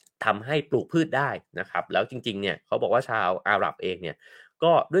ทำให้ปลูกพืชได้นะครับแล้วจริงๆเนี่ยเขาบอกว่าชาวอาหรับเองเนี่ย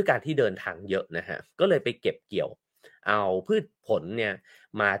ก็ด้วยการที่เดินทางเยอะนะฮะก็เลยไปเก็บเกี่ยวเอาพืชผลเนี่ย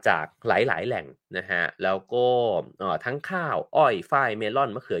มาจากหลายๆแหล่งนะฮะแล้วก็ทั้งข้าวอ้อยฝ้ายเมลอน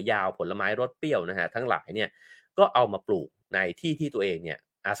มะเขือยาวผลไม้รสเปรี้ยวนะฮะทั้งหลายเนี่ยก็เอามาปลูกในที่ที่ตัวเองเนี่ย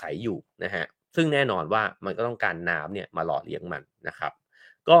อาศัยอยู่นะฮะซึ่งแน่นอนว่ามันก็ต้องการน้ำเนี่ยมาหล่อเลี้ยงมันนะครับ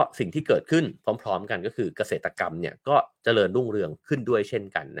ก็สิ่งที่เกิดขึ้นพร้อมๆกันก็คือเกษตรกรรมเนี่ยก็เจริญรุ่งเรืองขึ้นด้วยเช่น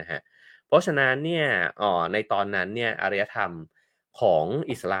กันนะฮะเพราะฉะนั้นเนี่ยในตอนนั้นเนี่ยอารยธรรมของ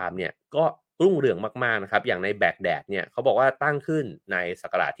อิสลามเนี่ยก็รุ่งเรืองมากๆนะครับอย่างในแบกแดดเนี่ยเขาบอกว่าตั้งขึ้นในศั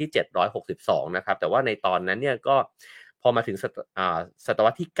กราชที่762นะครับแต่ว่าในตอนนั้นเนี่ยก็ พอมาถึงศตวร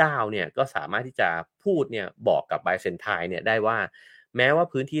รษที่9เนี่ยก็สามารถที่จะพูดเนี่ยบอกกับไบเซนไทน์เนี่ยได้ว่าแม้ว่า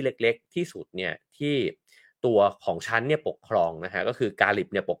พื้นที่เล็กๆที่สุดเนี่ยที่ตัวของฉันเนี่ยปกครองนะฮะก็คือกาลิบ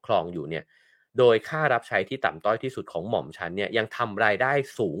เนี่ยปกครองอยู่เนี่ยโดยค่ารับใช้ที่ต่ำต้อยที่สุดของหม่อมฉันเนี่ยยังทำรายได้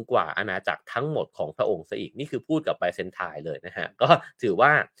สูงกว่าอาณาจักรทั้งหมดของพระองค์ซะอีกนี่คือพูดกับไบเซนไทน์เลยนะฮะก็ถือว่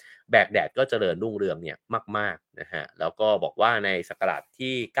าแบกแดดก็เจริญรุ่งเรืองเนี่ยมากๆนะฮะแล้วก็บอกว่าในศักราช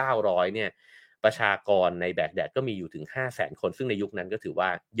ที่900เนี่ยประชากรในแบกแดดก็มีอยู่ถึง500,000 คนซึ่งในยุคนั้นก็ถือว่า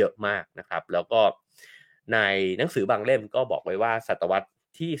เยอะมากนะครับแล้วก็ในหนังสือบางเล่มก็บอกไว้ว่าศตวรรษ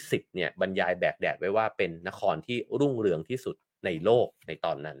ที่10เนี่ยบรรยายแบกแดดไว้ว่าเป็นนครที่รุ่งเรืองที่สุดในโลกในต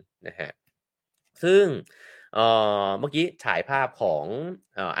อนนั้นนะฮะซึ่งเมื่อกี้ฉายภาพของ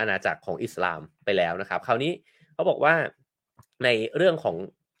อาณาจักรของอิสลามไปแล้วนะครับคราวนี้เขาบอกว่าในเรื่องของ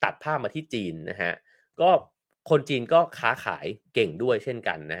ตัดภาพมาที่จีนนะฮะก็คนจีนก็ค้าขายเก่งด้วยเช่น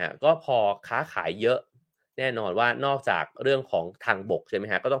กันนะฮะก็พอค้าขายเยอะแน่นอนว่านอกจากเรื่องของทางบกใช่ไหม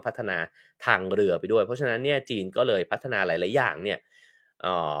ฮะก็ต้องพัฒนาทางเรือไปด้วยเพราะฉะนั้นเนี่ยจีนก็เลยพัฒนาหลายๆอย่างเนี่ยเ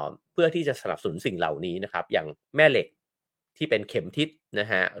อ่อเพื่อที่จะสนับสนุนสิ่งเหล่านี้นะครับอย่างแม่เหล็กที่เป็นเข็มทิศนะ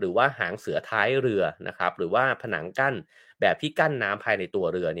ฮะหรือว่าหางเสือท้ายเรือนะครับหรือว่าผนังกั้นแบบที่กั้นน้ำภายในตัว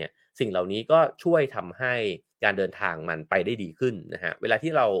เรือเนี่ยสิ่งเหล่านี้ก็ช่วยทำให้การเดินทางมันไปได้ดีขึ้นนะฮะเวลา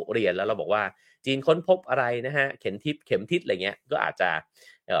ที่เราเรียนแล้วเราบอกว่าจีนค้นพบอะไรนะฮะเข็มทิศอะไรเงี้ยก็อาจจะ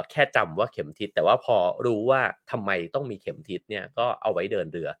แค่จำว่าเข็มทิศแต่ว่าพอรู้ว่าทำไมต้องมีเข็มทิศเนี่ยก็เอาไว้เดิน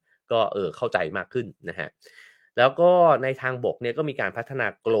เรือก็เข้าใจมากขึ้นนะฮะแล้วก็ในทางบกเนี่ยก็มีการพัฒนา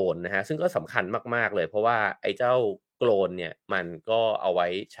โกลนนะฮะซึ่งก็สำคัญมากๆเลยเพราะว่าไอ้เจ้าโกลนเนี่ยมันก็เอาไว้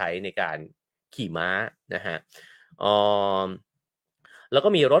ใช้ในการขี่ม้านะฮะเอ่อแล้วก็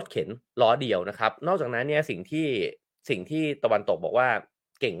มีรถเข็นล้อเดียวนะครับนอกจากนั้นเนี่ยสิ่งที่ตะวันตกบอกว่า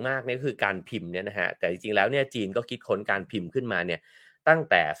เก่งมากเนี่ยคือการพิมพ์เนี่ยนะฮะแต่จริงๆแล้วเนี่ยจีนก็คิดค้นการพิมพ์ขึ้นมาเนี่ยตั้ง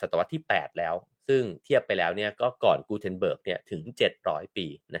แต่ศตวรรษที่8แล้วซึ่งเทียบไปแล้วเนี่ยก็ก่อนกูเทนเบิร์กเนี่ยถึง700ปี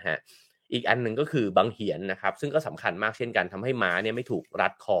นะฮะอีกอันหนึ่งก็คือบังเหียนนะครับซึ่งก็สำคัญมากเช่นกันทำให้ม้าเนี่ยไม่ถูกรั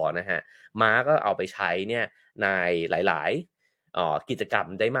ดคอนะฮะม้าก็เอาไปใช้เนี่ยในหลายๆกิจกรรม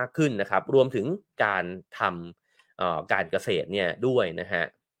ได้มากขึ้นนะครับรวมถึงการทำการเกษตรเนี่ยด้วยนะฮะ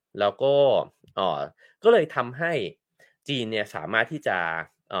แล้วก็เอ่อก็เลยทำให้จีนเนี่ยสามารถที่จะ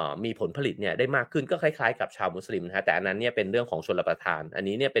มีผลผลิตเนี่ยได้มากขึ้นก็คล้ายๆกับชาวมุสลิมนะฮะแต่อันนั้นเนี่ยเป็นเรื่องของชลประทานอัน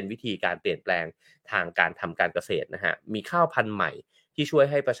นี้เนี่ยเป็นวิธีการเปลี่ยนแปลงทางการทำการเกษตรนะฮะมีข้าวพันธุ์ใหม่ที่ช่วย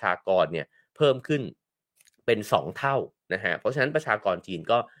ให้ประชากรเนี่ยเพิ่มขึ้นเป็น2เท่านะฮะเพราะฉะนั้นประชากรจีน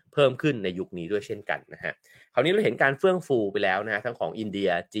ก็เพิ่มขึ้นในยุคนี้ด้วยเช่นกันนะฮะคราวนี้เราเห็นการเฟื่องฟูไปแล้วนะฮะทั้งของอินเดีย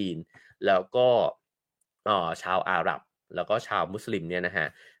จีนแล้วก็ชาวอาหรับแล้วก็ชาวมุสลิมเนี่ยนะฮะ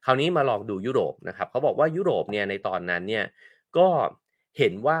คราวนี้มาลองดูยุโรปนะครับเขาบอกว่ายุโรปเนี่ยในตอนนั้นเนี่ยก็เห็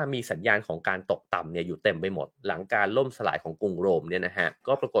นว่ามีสัญญาณของการตกต่ำเนี่ยอยู่เต็มไปหมดหลังการล่มสลายของกรุงโรมเนี่ยนะฮะ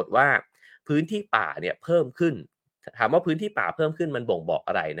ก็ปรากฏว่าพื้นที่ป่าเนี่ยเพิ่มขึ้นถามว่าพื้นที่ป่าเพิ่มขึ้นมันบ่งบอก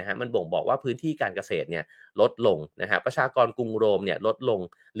อะไรนะฮะมันบ่งบอกว่าพื้นที่การเกษตรเนี่ยลดลงนะฮะประชากรกรุงโรมเนี่ยลดลง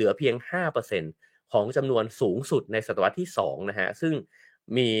เหลือเพียง5%ของจำนวนสูงสุดในศตวรรษที่2นะฮะซึ่ง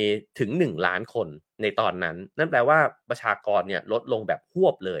มีถึง1ล้านคนในตอนนั้นนั่นแปลว่าประชากรเนี่ยลดลงแบบหว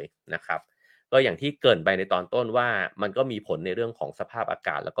บเลยนะครับก็อย่างที่เกริ่นไปในตอนต้นว่ามันก็มีผลในเรื่องของสภาพอาก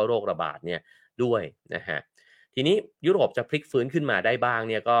าศแล้วก็โรคระบาดเนี่ยด้วยนะฮะทีนี้ยุโรปจะพลิกฟื้นขึ้นมาได้บ้าง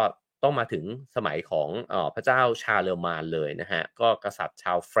เนี่ยก็ต้องมาถึงสมัยของพระเจ้าชาร์เลมานเลยนะฮะก็กษัตริย์ช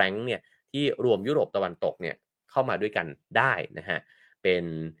าวแฟรงก์เนี่ยที่รวมยุโรปตะวันตกเนี่ยเข้ามาด้วยกันได้นะฮะเป็น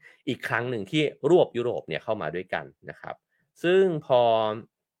อีกครั้งหนึ่งที่รวบยุโรปเนี่ยเข้ามาด้วยกันนะครับ ซึ่งพอ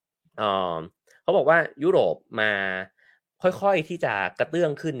เอ่อเขาบอกว่ายุโรปมาค่อยๆที่จะกระเตื้อ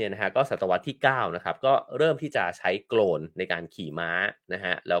งขึ้นเนี่ยนะฮะก็ศตวรรษที่9นะครับก็เริ่มที่จะใช้โกลนในการขี่ม้านะฮ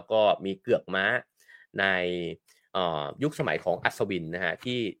ะแล้วก็มีเกือกม้าในยุคสมัยของอัศวินนะฮะ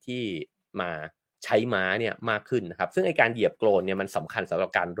ที่มาใช้ม้าเนี่ยมากขึ้นนะครับซึ่งไอการเหยียบโกลนเนี่ยมันสำคัญสำหรับ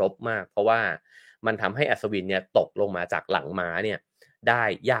การรบมากเพราะว่ามันทำให้อัศวินเนี่ยตกลงมาจากหลังม้าเนี่ยได้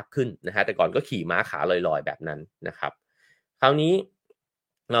ยากขึ้นนะฮะแต่ก่อนก็ขี่ม้าขาลอยๆแบบนั้นนะครับ คราวนี้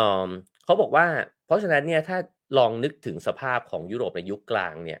เอ่อเขาบอกว่าเพราะฉะนั้นเนี่ยถ้าลองนึกถึงสภาพของยุโรปในยุคกลา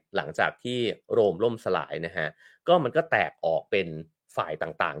งเนี่ยหลังจากที่โรมล่มสลายนะฮะก็มันก็แตกออกเป็นฝ่าย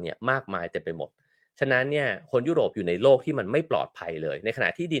ต่างๆเนี่ยมากมายเต็มไปหมดฉะนั้นเนี่ยคนยุโรปอยู่ในโลกที่มันไม่ปลอดภัยเลยในขณะ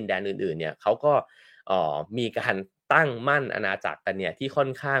ที่ดินแดนอื่นๆเนี่ยเขาก็มีการตั้งมั่นอาณาจักรกันเนี่ยที่ค่อ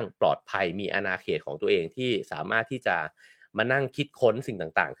นข้างปลอดภัยมีอาณาเขตของตัวเองที่สามารถที่จะมานั่งคิดค้นสิ่ง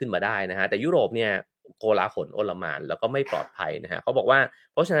ต่างๆขึ้นมาได้นะฮะแต่ยุโรปเนี่ยโกลาหลโอลหม่านแล้วก็ไม่ปลอดภัยนะฮะเขาบอกว่า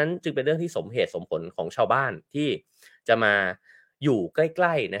เพราะฉะนั้นจึงเป็นเรื่องที่สมเหตุสมผลของชาวบ้านที่จะมาอยู่ใก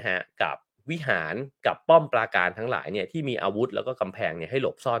ล้ๆนะฮะกับวิหารกับป้อมปราการทั้งหลายเนี่ยที่มีอาวุธแล้วก็กำแพงเนี่ยให้หล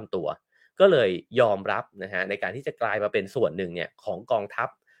บซ่อนตัวก็เลยยอมรับนะฮะในการที่จะกลายมาเป็นส่วนหนึ่งเนี่ยของกองทัพ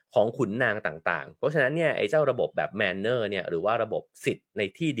ของขุนนางต่างๆเพราะฉะนั้นเนี่ยไอ้เจ้าระบบแบบ Manor เนี่ยหรือว่าระบบสิทธิ์ใน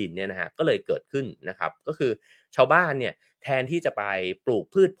ที่ดินเนี่ยนะฮะก็เลยเกิดขึ้นนะครับก็คือชาวบ้านเนี่ยแทนที่จะไปปลูก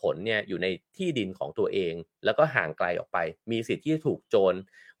พืชผลเนี่ยอยู่ในที่ดินของตัวเองแล้วก็ห่างไกลออกไปมีสิทธิ์ที่จะถูกโจร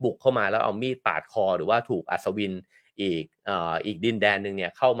บุกเข้ามาแล้วเอามีดปาดคอหรือว่าถูกอัศวินอีกดินแดนหนึ่งเนี่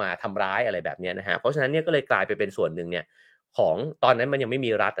ยเข้ามาทำร้ายอะไรแบบเนี้ยนะฮะเพราะฉะนั้นเนี่ยก็เลยกลายไปเป็นส่วนหนึ่งเนี่ยของตอนนั้นมันยังไม่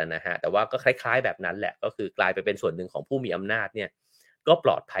มีรัฐนะฮะแต่ว่าก็คล้ายๆแบบนั้นแหละก็คือกลายไปเป็นส่วนหนึ่งของผู้มีอำนาจเนี่ยก็ป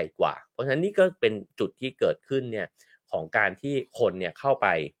ลอดภัยกว่าเพราะฉะนั้นนี่ก็เป็นจุดที่เกิดขึ้นเนี่ยของการที่คนเนี่ยเข้าไป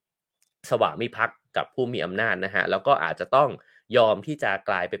สวามิภักดิ์กับผู้มีอำนาจนะฮะแล้วก็อาจจะต้องยอมที่จะ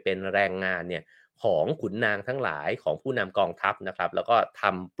กลายไปเป็นแรงงานเนี่ยของขุนนางทั้งหลายของผู้นำกองทัพนะครับแล้วก็ท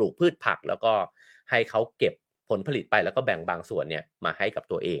ำปลูกพืชผักแล้วก็ให้เขาเก็บผลผลิตไปแล้วก็แบ่งบางส่วนเนี่ยมาให้กับ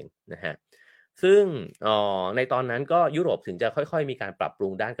ตัวเองนะฮะซึ่งในตอนนั้นก็ยุโรปถึงจะค่อยๆมีการปรับปรุ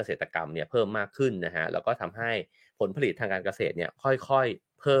งด้านเกษตรกรรมเนี่ยเพิ่มมากขึ้นนะฮะแล้วก็ทำให้ผลผลิตทางการเกษตรเนี่ยค่อย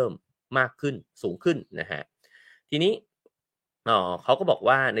ๆเพิ่มมากขึ้นสูงขึ้นนะฮะทีนี้เขาก็บอก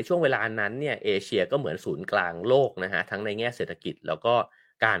ว่าในช่วงเวลานั้นเนี่ยเอเชียก็เหมือนศูนย์กลางโลกนะฮะทั้งในแง่เศรษฐกิจแล้วก็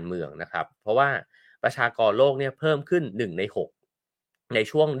การเมืองนะครับเพราะว่าประชากรโลกเนี่ยเพิ่มขึ้น1ใน6ใน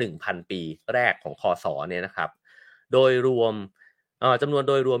ช่วง 1,000 ปีแรกของคศเนี่ยนะครับโดยรวมจำนวน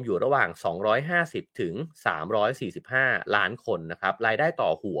โดยรวมอยู่ระหว่าง250ถึง345ล้านคนนะครับรายได้ต่อ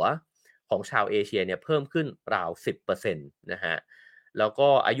หัวของชาวเอเชียเนี่ยเพิ่มขึ้นราว 10% นะฮะ แล้วก็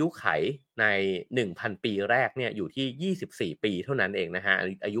อายุไขใน 1,000 ปีแรกเนี่ยอยู่ที่ 24 ปีเท่านั้นเองนะฮะ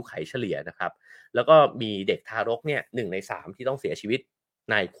อายุไขเฉลี่ยนะครับแล้วก็มีเด็กทารกเนี่ย1ใน3ที่ต้องเสียชีวิต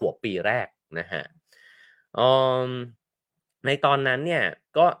ในขวบปีแรกนะฮะเอ่อในตอนนั้นเนี่ย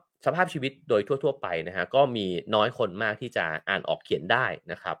ก็สภาพชีวิตโดยทั่วๆไปนะฮะก็มีน้อยคนมากที่จะอ่านออกเขียนได้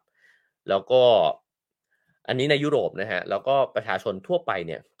นะครับแล้วก็อันนี้ในยุโรปนะฮะแล้วก็ประชาชนทั่วไปเ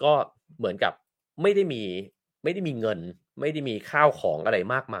นี่ยก็เหมือนกับไม่ได้มีไม่ได้มีเงินไม่ได้มีข้าวของอะไร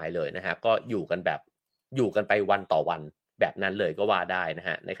มากมายเลยนะฮะก็อยู่กันแบบอยู่กันไปวันต่อวันแบบนั้นเลยก็ว่าได้นะฮ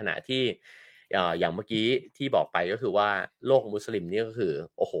ะในขณะที่อย่างเมื่อกี้ที่บอกไปก็คือว่าโลกมุสลิมนี่ก็คือ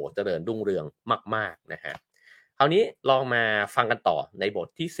โอ้โหเจริญรุ่งเรืองมากๆนะฮะคราวนี้ลองมาฟังกันต่อในบท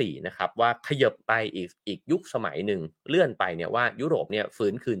ที่4นะครับว่าขยับไปอีกยุคสมัยหนึ่งเลื่อนไปเนี่ยว่ายุโรปเนี่ยฟื้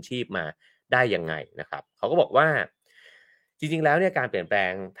นคืนชีพมาได้ยังไงนะครับเขาก็บอกว่าจริงๆแล้วเนี่ยการเปลี่ยนแปล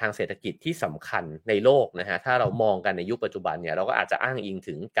งทางเศรษฐกิจที่สำคัญในโลกนะฮะถ้าเรามองกันในยุคปัจจุบันเนี่ยเราก็อาจจะอ้างอิง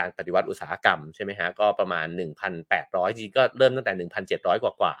ถึงการปฏิวัติอุตสาหกรรมใช่ไหมฮะก็ประมาณ1,800จริงๆก็เริ่มตั้งแต่1,700ก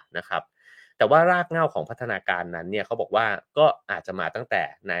ว่าๆนะครับแต่ว่ารากเหง้าของพัฒนาการนั้นเนี่ยเขาบอกว่าก็อาจจะมาตั้งแต่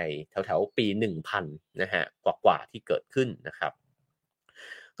ในแถวๆปี1000นะฮะกว่าๆที่เกิดขึ้นนะครับ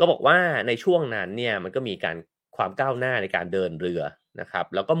ก็บอกว่าในช่วงนั้นเนี่ยมันก็มีการความก้าวหน้าในการเดินเรือนะครับ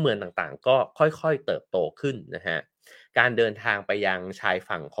แล้วก็เมืองต่างๆก็ค่อยๆเติบโตขึ้นนะฮะการเดินทางไปยังชาย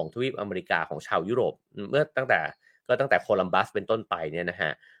ฝั่งของทวีปอเมริกาของชาวยุโรปเมื่อตั้งแต่โคลัมบัสเป็นต้นไปเนี่ยนะฮ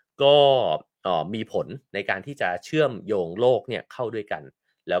ะก็มีผลในการที่จะเชื่อมโยงโลกเนี่ยเข้าด้วยกัน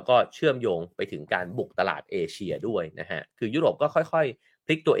แล้วก็เชื่อมโยงไปถึงการบุกตลาดเอเชียด้วยนะฮะคือยุโรปก็ค่อยๆพ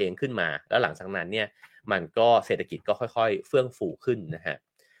ลิกตัวเองขึ้นมาแล้วหลังจากนั้นเนี่ยมันก็เศรษฐกิจก็ค่อยๆเฟื่องฟูขึ้นนะฮะ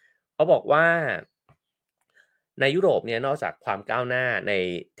เขาบอกว่าในยุโรปเนี่ยนอกจากความก้าวหน้าใน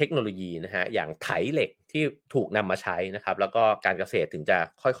เทคโนโลยีนะฮะอย่างไถเหล็กที่ถูกนำมาใช้นะครับแล้วก็การเกษตรถึงจะ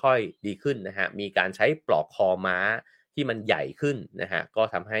ค่อยๆดีขึ้นนะฮะมีการใช้ปลอกคอม้าที่มันใหญ่ขึ้นนะฮะก็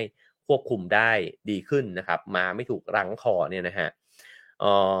ทำให้ควบคุมได้ดีขึ้นนะครับม้าไม่ถูกรั้งคอเนี่ยนะฮะเ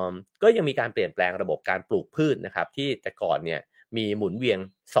อ่อก็ยังมีการเปลี่ยนแปลงระบบการปลูกพืชนะครับที่แต่ก่อนเนี่ยมีหมุนเวียน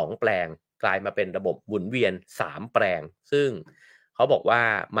2แปลงกลายมาเป็นระบบหมุนเวียน3แปลงซึ่ง เขาบอกว่า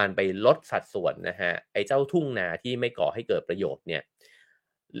มันไปลดสัดส่วนนะฮะไอ้เจ้าทุ่งนาที่ไม่ก่อให้เกิดประโยชน์เนี่ย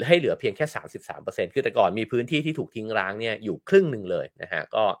ให้เหลือเพียงแค่33%คือแต่ก่อนมีพื้นที่ที่ถูกทิ้งร้างเนี่ยอยู่ครึ่งหนึ่งเลยนะฮะ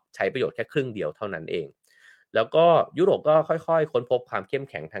ก็ใช้ประโยชน์แค่ครึ่งเดียวเท่านั้นเองแล้วก็ยุโรปก็ค่อยๆค้นพบความเข้ม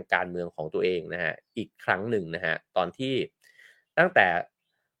แข็งทางการเมืองของตัวเองนะฮะอีกครั้งหนึ่งนะฮะตอนที่ตั้งแต่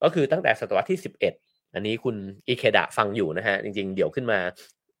ตั้งแต่ศตวรรษที่11อันนี้คุณอิเคดะฟังอยู่นะฮะจริงๆเดี๋ยวขึ้นม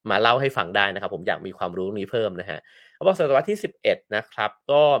าเล่าให้ฟังได้นะครับผมอยากมีความรู้ตรงนี้เพิ่มนะฮะ เขาบอกศตวรรษที่11นะครับ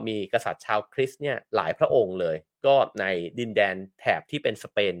ก็มีกษัตริย์ชาวคริสต์เนี่ยหลายพระองค์เลยก็ในดินแดนแถบที่เป็นส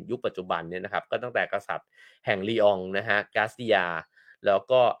เปนยุคปัจจุบันเนี่ยนะครับก็ตั้งแต่กษัตริย์แห่งลีอองนะฮะกาสติยาแล้ว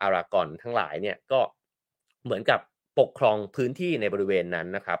ก็อารากอนทั้งหลายเนี่ยก็เหมือนกับปกครองพื้นที่ในบริเวณนั้น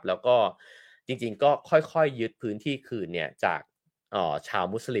นะครับแล้วก็จริงๆก็ค่อยๆยึดพื้นที่คืนเนี่ยจากชาว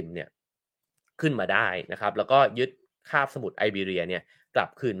มุสลิมเนี่ยขึ้นมาได้นะครับแล้วก็ยึดคาบสมุทรไอเบีเรียเนี่ยกลับ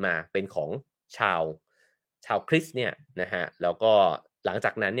คืนมาเป็นของชาวคริสต์เนี่ยนะฮะแล้วก็หลังจ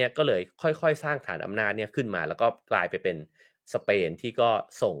ากนั้นเนี่ยก็เลยค่อยๆสร้างฐานอำนาจเนี่ยขึ้นมาแล้วก็กลายไปเป็นสเปนที่ก็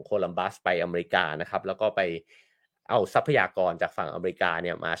ส่งโคลัมบัสไปอเมริกานะครับแล้วก็ไปเอาทรัพยากรจากฝั่งอเมริกาเ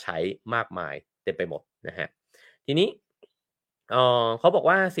นี่ยมาใช้มากมายเต็มไปหมดนะฮะทีนี้ เขาบอก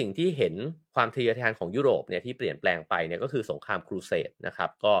ว่าสิ่งที่เห็นความทะเยอทะยานของยุโรปเนี่ยที่เปลี่ยนแปลงไปเนี่ยก็คือสงครามครูเสดนะครับ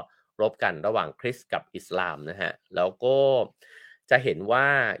ก็รบกันระหว่างคริสต์กับอิสลามนะฮะแล้วก็จะเห็นว่า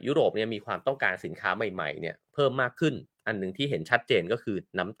ยุโรปเนี่ยมีความต้องการสินค้าใหม่ๆเนี่ยเพิ่มมากขึ้นอันหนึ่งที่เห็นชัดเจนก็คือ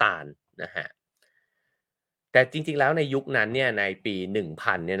น้ำตาลนะฮะ แต่จริงๆแล้วในยุคนั้นเนี่ยในปี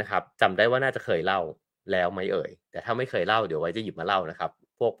1000เนี่ยนะครับจำได้ว่าน่าจะเคยเล่าแล้วไหมเอ่ยแต่ถ้าไม่เคยเล่าเดี๋ยวไว้จะหยิบมาเล่านะครับ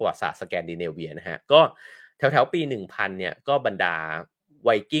พวกประวัติศาสตร์สแกนดิเนเวียนะฮะก็แถวๆปี1000เนี่ยก็บรรดาไว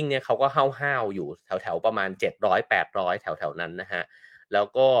กิ้งเนี่ยเขาก็ห้าวๆอยู่แถวๆประมาณ700-800แถวๆนั้นนะฮะแล้ว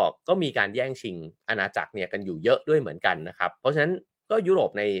ก็มีการแย่งชิงอาณาจักรเนี่ยกันอยู่เยอะด้วยเหมือนกันนะครับเพราะฉะนั้นก็ยุโร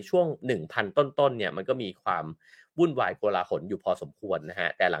ปในช่วง1000ต้นๆเนี่ยมันก็มีความวุ่นวายโกลาหลอยู่พอสมควรนะฮะ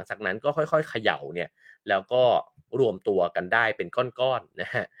แต่หลังจากนั้นก็ค่อยๆเขย่าเนี่ย แล้วก็รวมตัวกันได้เป็นก้อนๆน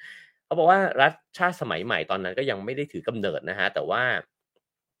ะฮะเขาบอกว่ารัฐชาติสมัยใหม่ตอนนั้นก็ยังไม่ได้ถือกำเนิดนะฮะแต่ว่า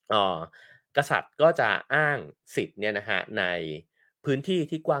เอ่อกษัตริย์ก็จะอ้างสิทธิ์เนี่ยนะฮะในพื้นที่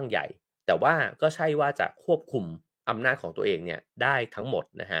ที่กว้างใหญ่แต่ว่าก็ใช่ว่าจะควบคุมอำนาจของตัวเองเนี่ยได้ทั้งหมด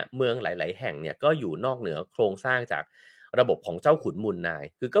นะฮะเมืองหลายๆแห่งเนี่ยก็อยู่นอกเหนือโครงสร้างจากระบบของเจ้าขุนมูลนาย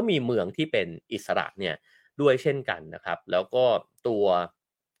คือก็มีเมืองที่เป็นอิสระเนี่ย ด้วยเช่นกันนะครับแล้วก็ตัว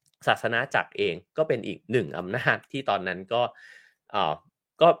ศาสนาจักรเองก็เป็นอีกหนึ่งอำนาจที่ตอนนั้นก็เอ่อ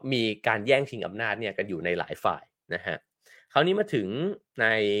ก็มีการแย่งชิงอำนาจเนี่ยกันอยู่ในหลายฝ่ายนะฮะคราวนี้มาถึงใน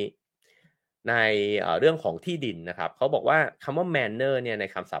ในเรื่องของที่ดินนะครับเขาบอกว่าคำว่า manor เนี่ยใน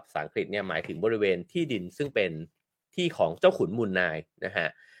คำศัพท์ภาษาอังกฤษเนี่ยหมายถึงบริเวณที่ดินซึ่งเป็นที่ของเจ้าขุนมูลนายนะฮะ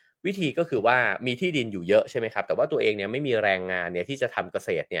วิธีก็คือว่ามีที่ดินอยู่เยอะใช่ไหมครับแต่ว่าตัวเองเนี่ยไม่มีแรงงานเนี่ยที่จะทำเกษ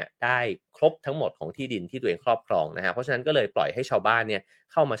ตรเนี่ยได้ครบทั้งหมดของที่ดินที่ตัวเองครอบครองนะฮะเพราะฉะนั้นก็เลยปล่อยให้ชาวบ้านเนี่ย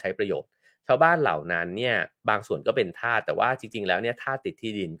เข้ามาใช้ประโยชน์ชาวบ้านเหล่านั้นเนี่ยบางส่วนก็เป็นทาสแต่ว่าจริงๆแล้วเนี่ยทาสติด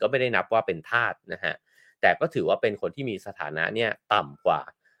ที่ดินก็ไม่ได้นับว่าเป็นทาสนะฮะแต่ก็ถือว่าเป็นคนที่มีสถานะเนี่ยต่ำกว่า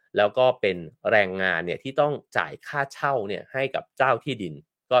แล้วก็เป็นแรงงานเนี่ยที่ต้องจ่ายค่าเช่าเนี่ยให้กับเจ้าที่ดิน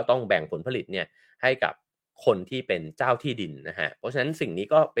ก็ต้องแบ่งผลผลิตเนี่ยให้กับ คนที่เป็นเจ้าที่ดินนะฮะเพราะฉะนั้นสิ่งนี้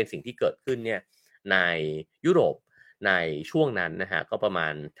ก็เป็นสิ่งที่เกิดขึ้นเนี่ยในยุโรปในช่วงนั้นนะฮะก็ประมา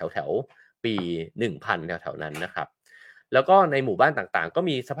ณแถวๆปี1000แถวๆนั้นนะครับแล้วก็ในหมู่บ้านต่างๆก็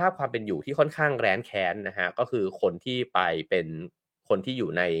มีสภาพความเป็นอยู่ที่ค่อนข้างแร้นแค้นนะฮะก็คือคนที่ไปเป็นคนที่อยู่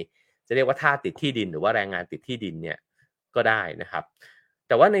ในจะเรียกว่าทาสติดที่ดินหรือว่าแรงงานติดที่ดินเนี่ยก็ได้นะครับ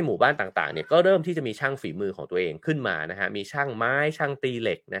แต่ว่าในหมู่บ้านต่างๆเนี่ยก็เริ่มที่จะมีช่างฝีมือของตัวเองขึ้นมานะฮะมีช่างไม้ช่างตีเห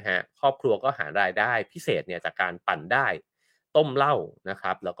ล็กนะฮะครอบครัวก็หารายได้พิเศษเนี่ยจากการปั่นได้ายต้มเหล้านะค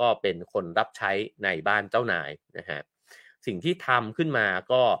รับแล้วก็เป็นคนรับใช้ในบ้านเจ้านายนะฮะสิ่งที่ทำขึ้นมา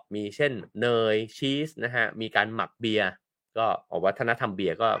ก็มีเช่นเนยชีสนะฮะมีการหมักเบียร์ก็วัฒนธรรมเบี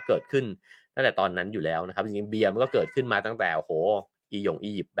ยร์ก็เกิดขึ้นตั้งแต่ตอนนั้นอยู่แล้วนะครับจริงๆเบียร์มันก็เกิดขึ้นมาตั้งแต่โอ้โหอี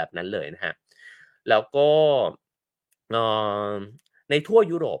ยิปต์แบบนั้นเลยนะฮะแล้วก็เอ่อ ในทั่ว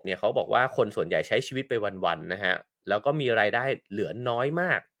ยุโรปเนี่ยเขาบอกว่าคนส่วนใหญ่ใช้ชีวิตไปวันๆนะฮะแล้วก็มีรายได้เหลือน้อยม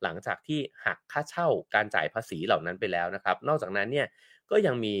ากหลังจากที่หักค่าเช่าการจ่ายภาษีเหล่านั้นไปแล้วนะครับนอกจากนั้นเนี่ยก็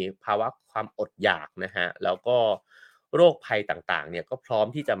ยังมีภาวะความอดอยากนะฮะแล้วก็โรคภัยต่างๆเนี่ยก็พร้อม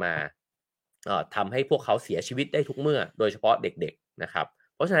ที่จะมาทำให้พวกเขาเสียชีวิตได้ทุกเมื่อโดยเฉพาะเด็กๆนะครับ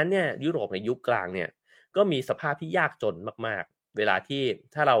เพราะฉะนั้นเนี่ยยุโรปในยุคกลางเนี่ยก็มีสภาพที่ยากจนมากๆเวลาที่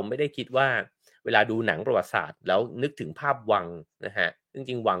ถ้าเราไม่ได้คิดว่า เวลาดูหนังประวัติศาสตร์แล้วนึกถึงภาพวังนะฮะจ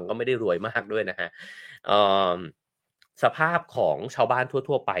ริงๆวังก็ไม่ได้รวยมากด้วยนะฮะเอ่อสภาพของชาวบ้าน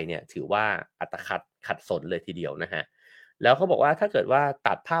ทั่วๆไปเนี่ยถือว่าอัตคัดขัดสนเลยทีเดียวนะฮะแล้วเขาบอกว่าถ้าเกิดว่า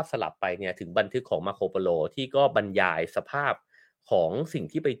ตัดภาพสลับไปเนี่ยถึงบันทึกของมาโคโปโลที่ก็บรรยายสภาพของสิ่ง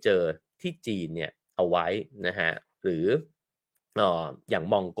ที่ไปเจอที่จีนเนี่ยเอาไว้นะฮะหรืออย่าง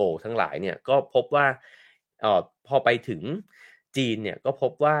มองโกทั้งหลายเนี่ยก็พบว่าพอไปถึง จีนเนี่ยก็พ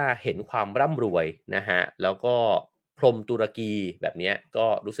บว่าเห็นความร่ำรวยนะฮะแล้วก็พรมตุรกีแบบนี้ก็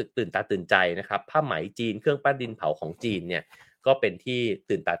รู้สึกตื่นตาตื่นใจนะครับผ้าไหมจีนเครื่องปั้นดินเผาของจีนเนี่ยก็เป็นที่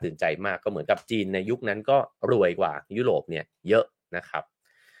ตื่นตาตื่นใจมากก็เหมือนกับจีนในยุคนั้นก็รวยกว่ายุโรปเนี่ยเยอะนะครับ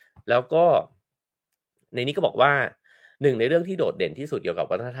แล้วก็ในนี้ก็บอกว่าหนึ่งในเรื่องที่โดดเด่นที่สุดเกี่ยวกับ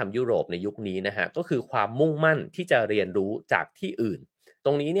วัฒนธรรมยุโรปในยุคนี้นะฮะก็คือความมุ่งมั่นที่จะเรียนรู้จากที่อื่น ต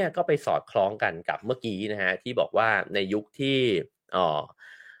รงนี้เนี่ยก็ไปสอดคล้องกันกับเมื่อกี้นะฮะที่บอกว่าในยุคที่เอ่อ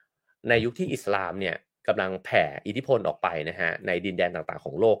ในยุคที่อิสลามเนี่ยกำลังแผ่อิทธิพลออกไปนะฮะในดินแดนต่างๆข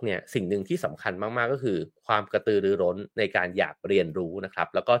องโลกเนี่ยสิ่งหนึ่งที่สำคัญมากๆก็คือความกระตือรือร้นในการอยากเรียนรู้นะครับ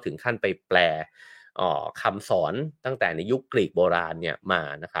แล้วก็ถึงขั้นไปแปลคำสอนตั้งแต่ในยุคกรีกโบราณเนี่ยมา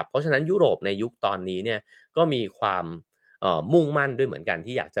นะครับเพราะฉะนั้นยุโรปในยุคตอนนี้เนี่ยก็มีความมุ่งมั่นด้วยเหมือนกัน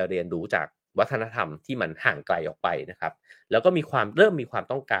ที่อยากจะเรียนรู้จากวัฒนธรรมที่มันห่างไกลออกไปนะครับ แล้วก็เริ่มมีความ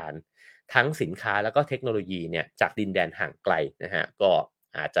ต้องการทั้งสินค้าแล้วก็เทคโนโลยีเนี่ยจากดินแดนห่างไกลนะฮะก็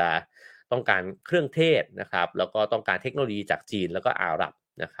อาจจะต้องการเครื่องเทศนะครับแล้วก็ต้องการเทคโนโลยีจากจีนแล้วก็อาหรับ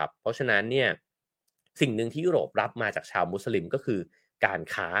นะครับเพราะฉะนั้นเนี่ย สิ่งหนึ่งที่ยุโรปรับมาจากชาวมุสลิมก็คือการ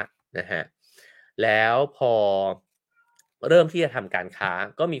ค้านะฮะแล้วพอเริ่มที่จะทำการค้า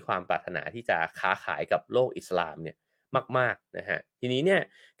ก็มีความปรารถนาที่จะค้าขายกับโลกอิสลามเนี่ยมากๆนะฮะทีนี้เนี่ย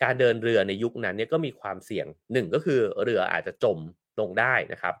การเดินเรือในยุคนั้นเนี่ยก็มีความเสี่ยงหนึ่งก็คือเรืออาจจะจมลงได้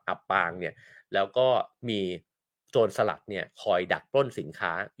นะครับอับปางเนี่ยแล้วก็มีโจรสลัดเนี่ยคอยดักปล้นสินค้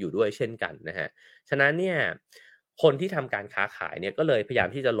าอยู่ด้วยเช่นกันนะฮะ ฉะนั้นเนี่ยคนที่ทำการค้าขายเนี่ยก็เลยพยายาม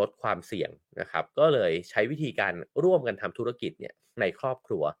ที่จะลดความเสี่ยงนะครับก็เลยใช้วิธีการร่วมกันทำธุรกิจเนี่ยในครอบค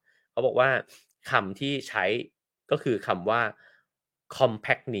รัวเขาบอกว่าคำที่ใช้ก็คือคำว่า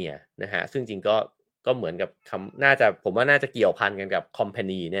compactnia นะฮะซึ่งจริงก็เหมือนกับคำน่าจะผมว่าน่าจะเกี่ยวพันกันกับ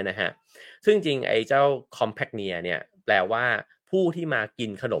company เนี่ยนะฮะซึ่งจริงไอ้เจ้า compactnia เนี่ยแปลว่าผู้ที่มากิ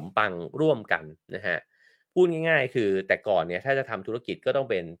นขนมปังร่วมกันนะฮะ พูดง่ายๆคือแต่ก่อนเนี่ยถ้าจะทำธุรกิจก็ต้อง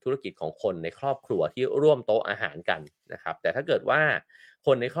เป็นธุรกิจของคนในครอบครัวที่ร่วมโต๊ะอาหารกันนะครับแต่ถ้าเกิดว่าค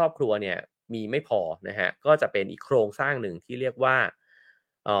นในครอบครัวเนี่ยมีไม่พอนะฮะก็จะเป็นอีกโครงสร้างหนึ่งที่เรียกว่า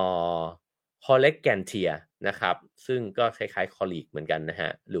เอ่อ collegantia นะครับซึ่งก็คล้ายๆ colleague เหมือนกันนะฮ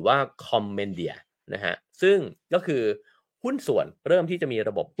ะหรือว่า commendia นะฮะซึ่งก็คือหุ้นส่วนเริ่มที่จะมีร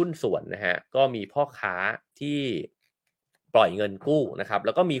ะบบหุ้นส่วนนะฮะก็มีพ่อค้าที่ปล่อยเงินกู้นะครับแ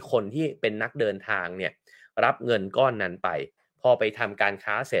ล้วก็มีคนที่เป็นนักเดินทางเนี่ย รับเงินก้อนนั้นไปพอไปทำการ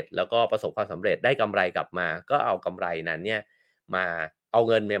ค้าเสร็จแล้วก็ประสบความสำเร็จได้กำไรกลับมาก็เอากำไรนั้นเนี่ยมาเอา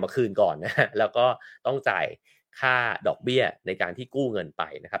เงินเนี่ยมาคืนก่อนนะแล้วก็ต้องจ่ายค่าดอกเบี้ยในการที่กู้เงินไป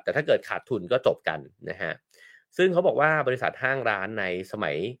นะครับแต่ถ้าเกิดขาดทุนก็จบกันนะฮะซึ่งเขาบอกว่าบริษัทห้างร้านในส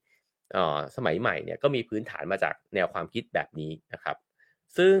มัยใหม่เนี่ยก็มีพื้นฐานมาจากแนวความคิดแบบนี้นะครับ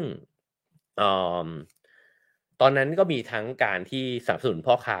ซึ่งเอ่อ ตอนนั้นก็มีทั้งการที่สนับสนุน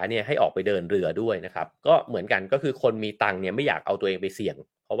พ่อค้าเนี่ยให้ออกไปเดินเรือด้วยนะครับก็เหมือนกันก็คือคนมีตังค์เนี่ยไม่อยากเอาตัวเองไปเสี่ยง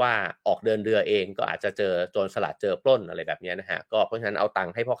เพราะว่าออกเดินเรือเองก็อาจจะเจอโจรสลัดเจอปล้นอะไรแบบนี้นะฮะก็เพราะฉะนั้นเอาตัง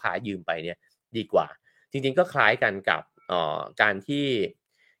ค์ให้พ่อค้ายืมไปเนี่ยดีกว่าจริงๆก็คล้ายกันกับการที่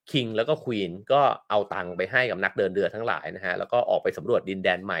คิงแล้วก็ควีนก็เอาตังค์ไปให้กับนักเดินเรือทั้งหลายนะฮะแล้วก็ออกไปสำรวจดินแด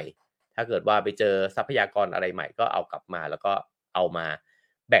นใหม่ถ้าเกิดว่าไปเจอทรัพยากรอะไรใหม่ก็เอากลับมาแล้วก็เอามา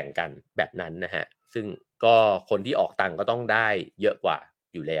แบ่งกันแบบนั้นนะฮะ ซึ่งก็คนที่ออกตังค์ก็ต้องได้เยอะกว่า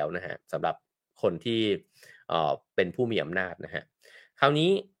อยู่แล้วนะฮะสำหรับคนที่เป็นผู้มีอำนาจนะฮะคราว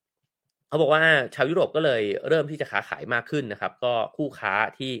นี้เขาบอกว่าชาวยุโรปก็เลยเริ่มที่จะค้าขายมากขึ้นนะครับก็คู่ค้า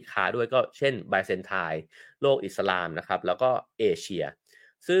ที่ค้าด้วยก็เช่นไบเซนไทน์โลกอิสลามนะครับแล้วก็เอเชีย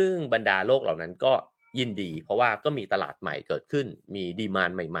ซึ่งบรรดาโลกเหล่านั้นก็ยินดีเพราะว่าก็มีตลาดใหม่เกิดขึ้นมีดีมา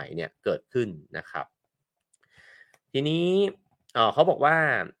นด์ใหม่ๆเนี่ยเกิดขึ้นนะครับทีนี้เขาบอกว่า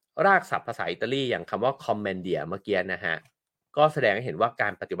รากศัพท์ภาษาอิตาลีอย่างคำว่า commandia เมื่อกี้นะฮะก็แสดงให้เห็นว่ากา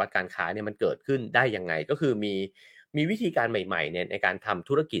รปฏิวัติการค้าเนี่ยมันเกิดขึ้นได้ยังไงก็คือมีวิธีการใหม่ๆเนี่ยในการทำ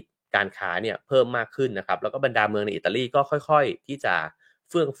ธุรกิจการค้าเนี่ยเพิ่มมากขึ้นนะครับแล้วก็บรรดาเมืองในอิตาลีก็ค่อยๆที่จะ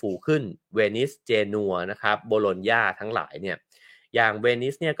เฟื่องฟูขึ้นเวนิสเจนัวนะครับโบโลญญาทั้งหลายเนี่ยอย่างเวนิ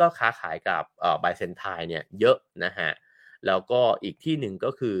สเนี่ยก็ค้าขายกับไบเซนไทน์เนี่ยเยอะนะฮะแล้วก็อีกที่หนึ่งก็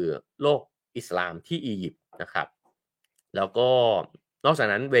คือโลกอิสลามที่อียิปต์นะครับ แล้วก็นอกจาก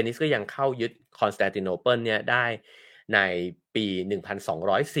นั้นเวนิสก็ยังเข้ายึดคอนสแตนติโนเปิลเนี่ยได้ในปี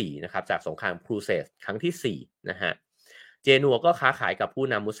1204นะครับจากสงครามครูเสดครั้งที่4นะฮะเจนัวก็ค้าขายกับผู้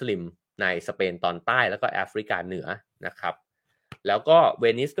นำมุสลิมในสเปนตอนใต้แล้วก็แอฟริกาเหนือนะครับแล้วก็เว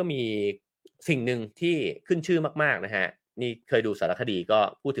นิสก็มีสิ่งหนึ่งที่ขึ้นชื่อมากๆนะฮะนี่เคยดูสารคดีก็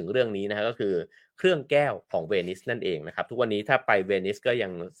พูดถึงเรื่องนี้นะฮะก็คือเครื่องแก้วของเวนิสนั่นเองนะครับทุกวันนี้ถ้าไปเวนิสก็ยั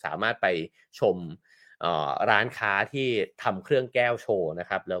งสามารถไปชม ร้านค้าที่ทำเครื่องแก้วโชว์นะ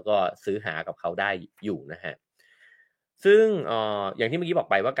ครับแล้วก็ซื้อหากับเขาได้อยู่นะฮะซึ่งอย่างที่เมื่อกี้บอก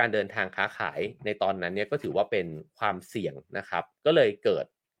ไปว่าการเดินทางค้าขายในตอนนั้นเนี่ยก็ถือว่าเป็นความเสี่ยงนะครับก็เลยเกิด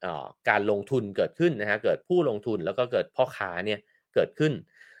การลงทุนเกิดขึ้นนะฮะเกิดผู้ลงทุนแล้วก็เกิดพ่อค้าเนี่ยเกิดขึ้น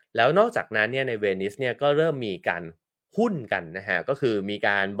แล้วนอกจากนั้นเนี่ยในเวนิสเนี่ยก็เริ่มมีการหุ้นกันนะฮะก็คือมีก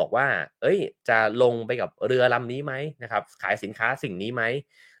ารบอกว่าเอ้ยจะลงไปกับเรือลำนี้ไหมนะครับขายสินค้าสิ่งนี้ไหม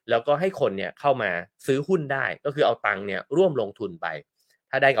แล้วก็ให้คนเนี่ยเข้ามาซื้อหุ้นได้ก็คือเอาตังค์เนี่ยร่วมลงทุนไป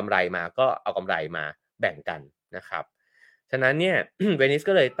ถ้าได้กำไรมาก็เอากำไรมาแบ่งกันนะครับฉะนั้นเนี่ย เวนิส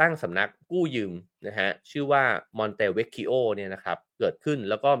ก็เลยตั้งสำนักกู้ยืมนะฮะชื่อว่า Montevecchio เนี่ยนะครับเกิดขึ้น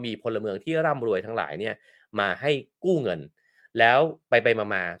แล้วก็มีพลเมืองที่ร่ำรวยทั้งหลายเนี่ยมาให้กู้เงินแล้วไป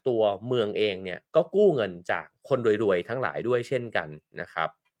มาๆตัวเมืองเองเนี่ยก็กู้เงินจากคนรวยๆทั้งหลายด้วยเช่นกันนะครับ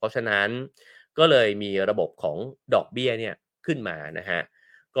เพราะฉะนั้นก็เลยมีระบบของดอกเบี้ยเนี่ยขึ้นมานะฮะ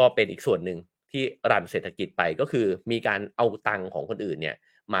ก็เป็นอีกส่วนหนึ่งที่รันเศรษฐกิจไปก็คือมีการเอาตังค์ของคนอื่นเนี่ย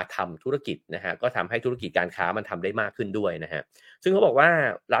มาทำธุรกิจนะฮะก็ทำให้ธุรกิจการค้ามันทำได้มากขึ้นด้วยนะฮะซึ่งเขาบอกว่า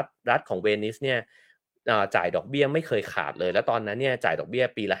รัฐของเวนิสเนี่ยจ่ายดอกเบี้ยไม่เคยขาดเลยแล้วตอนนั้นเนี่ยจ่ายดอกเบี้ย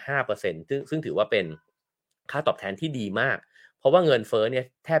ปีละ5%ซึ่งถือว่าเป็นค่าตอบแทนที่ดีมากเพราะว่าเงินเฟ้อเนี่ย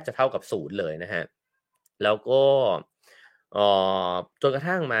แทบจะเท่ากับศูนย์เลยนะฮะ แล้วก็เอ่จนกระ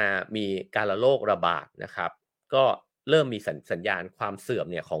ทั่งมามีการระโรคระบาดนะครับก็เริ่มมีสัญญาณความเสื่อม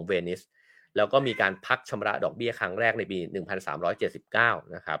เนี่ยของเวนิสแล้วก็มีการพักชำระดอกเบี้ยครั้งแรกในปี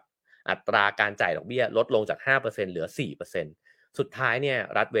1379นะครับอัตราการจ่ายดอกเบี้ยลดลงจาก 5% เหลือ 4%สุดท้ายเนี่ย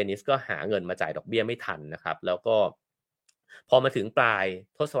รัฐเวนิสก็หาเงินมาจ่ายดอกเบี้ยไม่ทันนะครับแล้วก็พอมาถึงปลาย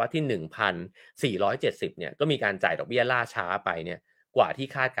ทศวรรษที่1470เนี่ยก็มีการจ่ายดอกเบี้ยล่าช้าไปเนี่ยกว่าที่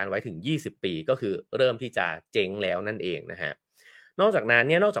คาดการไว้ถึง20ปีก็คือเริ่มที่จะเจ๊งแล้วนั่นเองนะฮะนอกจากนั้น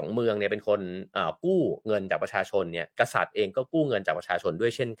เนี่ยนอกจากเมืองเนี่ยเป็นคนกู้เงินจากประชาชนเนี่ยกษัตริย์เองก็กู้เงินจากประชาชนด้ว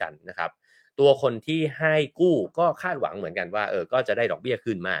ยเช่นกันนะครับตัวคนที่ให้กู้ก็คาดหวังเหมือนกันว่าก็จะได้ดอกเบี้ย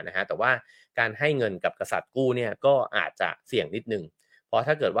คืนมานะฮะแต่ว่าการให้เงินกับกษัตริย์กู้เนี่ยก็อาจจะเสี่ยงนิดนึง เพราะ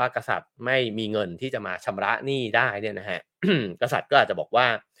ถ้าเกิดว่ากษัตริย์ไม่มีเงินที่จะมาชำระหนี้ได้เนี่ยนะฮะ กษัตริย์ก็อาจจะบอกว่า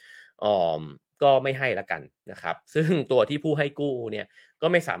อ๋อก็ไม่ให้ละกันนะครับซึ่งตัวที่ผู้ให้กู้เนี่ยก็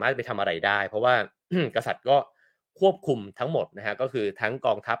ไม่สามารถไปทำอะไรได้เพราะว่า กษัตริย์ก็ควบคุมทั้งหมดนะฮะก็คือทั้งก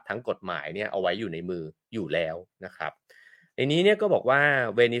องทัพทั้งกฎหมายเนี่ยเอาไว้อยู่ในมืออยู่แล้วนะครับในนี้เนี่ยก็บอกว่า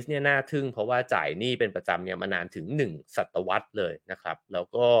เวนิสเนี่ยน่าทึ่งเพราะว่าจ่ายหนี้เป็นประจำเนี่ยมานานถึง1ศตวรรษเลยนะครับแล้ว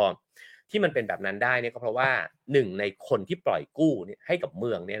ก็ที่มันเป็นแบบนั้นได้เนี่ยก็เพราะว่า1ในคนที่ปล่อยกู้เนี่ยให้กับเ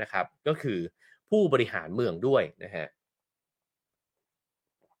มืองเนี่ยนะครับก็คือผู้บริหารเมืองด้วยนะฮะ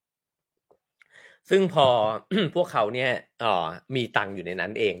ซึ่งพอ พวกเขาเนี่ยมีตังค์อยู่ในนั้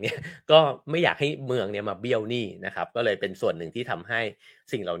นเองเนี่ยก็ไม่อยากให้เมืองเนี่ยมาเบี้ยวหนี้นะครับก็เลยเป็นส่วนหนึ่งที่ทำให้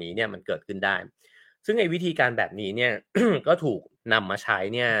สิ่งเหล่านี้เนี่ยมันเกิดขึ้นได้ซึ่งไอ้วิธีการแบบนี้เนี่ย ก็ถูกนำมาใช้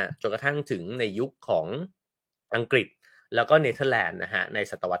เนี่ยจนกระทั่งถึงในยุคของอังกฤษแล้วก็เนเธอร์แลนด์นะฮะใน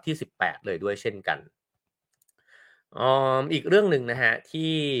ศตวรรษที่18เลยด้วยเช่นกันอีกเรื่องหนึ่งนะฮะ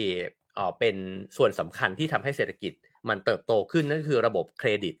ที่เป็นส่วนสำคัญที่ทำให้เศรษฐกิจมันเติบโตขึ้นนั่นก็คือระบบเคร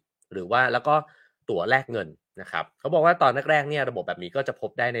ดิต หรือว่าแล้วก็ตั๋วแลกเงินนะครับเขาบอกว่าตอนแรกๆเนี่ยระบบแบบนี้ก็จะพ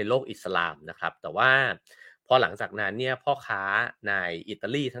บได้ในโลกอิสลามนะครับแต่ว่าพอหลังจากนั้นเนี่ยพ่อค้าในอิตา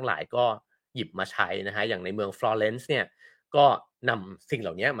ลีทั้งหลายก็หยิบมาใช้นะฮะอย่างในเมืองฟลอเรนซ์เนี่ยก็นำสิ่งเห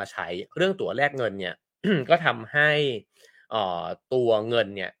ล่านี้มาใช้เรื่องตั๋วแลกเงินเนี่ย ก็ทำให้ตัวเงิน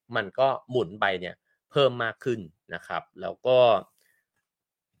เนี่ยมันก็หมุนไปเนี่ยเพิ่มมากขึ้นนะครับแล้วก็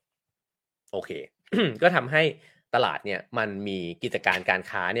โอเค ก็ทำให้ตลาดเนี่ยมันมีกิจการการ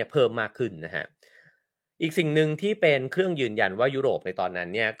ค้าเนี่ยเพิ่มมากขึ้นนะฮะอีกสิ่งหนึ่งที่เป็นเครื่องยืนยันว่ายุโรปในตอนนั้น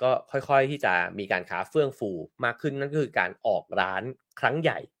เนี่ยก็ค่อยๆที่จะมีการค้าเฟื่องฟูมากขึ้นนั่นก็คือการออกร้านครั้งให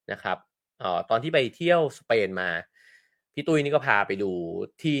ญ่นะครับตอนที่ไปเที่ยวสเปนมาพี่ตุ้ยนี่ก็พาไปดู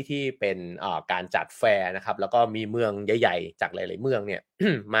ที่เป็นการจัดแฟร์นะครับแล้วก็มีเมืองใหญ่ๆจากหลายๆเมืองเนี่ย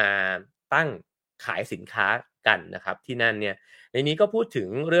มาตั้งขายสินค้ากันนะครับที่นั่นเนี่ย ในนี้ก็พูดถึง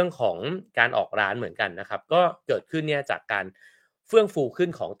เรื่องของการออกร้านเหมือนกันนะครับก็เกิดขึ้นเนี่ยจากการเฟื่องฟูขึ้น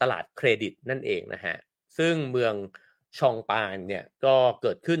ของตลาดเครดิตนั่นเองนะฮะซึ่งเมืองชองปานเนี่ยก็เ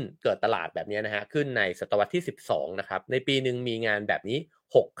กิดตลาดแบบนี้นะฮะขึ้นในศตวรรษที่12นะครับในปีหนึ่งมีงานแบบนี้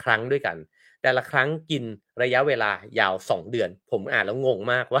6ครั้งด้วยกันแต่ละครั้งกินระยะเวลายาว2เดือนผมอ่านแล้วงง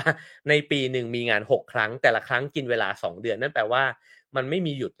มากว่าในปีหนึ่งมีงาน6ครั้งแต่ละครั้งกินเวลา2เดือนนั่นแปลว่ามันไม่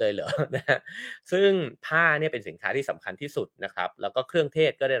มีหยุดเลยเหรอนะฮะ ซึ่งผ้าเนี่ยเป็นสินค้าที่สำคัญที่สุดนะครับแล้วก็เครื่องเท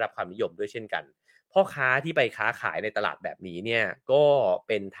ศก็ได้รับความนิยมด้วยเช่นกันพ่อค้าที่ไปค้าขายในตลาดแบบนี้เนี่ยก็เ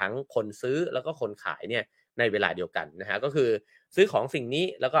ป็นทั้งคนซื้อแล้วก็คนขายเนี่ยในเวลาเดียวกันนะฮะก็คือซื้อของสิ่งนี้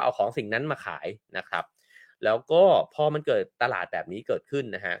แล้วก็เอาของสิ่งนั้นมาขายนะครับแล้วก็พอมันเกิดตลาดแบบนี้เกิดขึ้น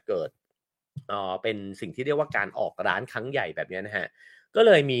นะฮะเกิดเป็นสิ่งที่เรียกว่าการออกร้านครั้งใหญ่แบบนี้นะฮะก็เ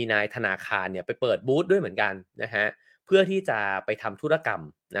ลยมีนายธนาคารเนี่ยไปเปิดบูธด้วยเหมือนกันนะฮะเพื่อที่จะไปทำธุรกรรม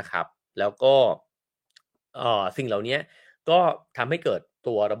นะครับ แล้วก็สิ่งเหล่านี้ก็ทำให้เกิด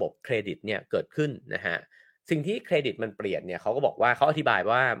ตัวระบบเครดิตเนี่ยเกิดขึ้นนะฮะสิ่งที่เครดิตมันเปลี่ยนเนี่ยเขาก็บอกว่าเขาอธิบาย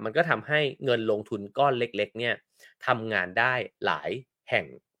ว่ามันก็ทำให้เงินลงทุนก้อนเล็กๆเนี่ยทำงานได้หลายแห่ง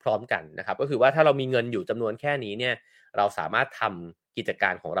พร้อมกันนะครับก็คือว่าถ้าเรามีเงินอยู่จำนวนแค่นี้เนี่ยเราสามารถทำกิจกา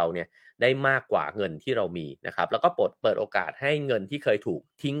รของเราเนี่ยได้มากกว่าเงินที่เรามีนะครับแล้วก็เปิดโอกาสให้เงินที่เคยถูก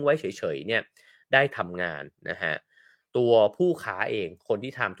ทิ้งไว้เฉยๆเนี่ยได้ทำงานนะฮะ ตัวผู้ค้าเองคน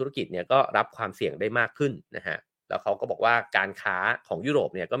ที่ทำธุรกิจเนี่ยก็รับความเสี่ยงได้มากขึ้นนะฮะแล้วเขาก็บอกว่าการค้าของยุโรป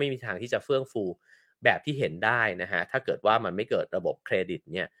เนี่ยก็ไม่มีทางที่จะเฟื่องฟูแบบที่เห็นได้นะฮะถ้าเกิดว่ามันไม่เกิดระบบเครดิต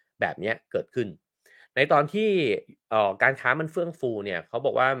เนี่ยแบบเนี้ยเกิดขึ้นในตอนที่การค้ามันเฟื่องฟูเนี่ยเขาบ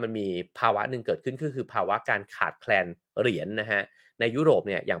อกว่ามันมีภาวะหนึ่งเกิดขึ้นก็คือภาวะการขาดแคลนเหรียญนะฮะในยุโรป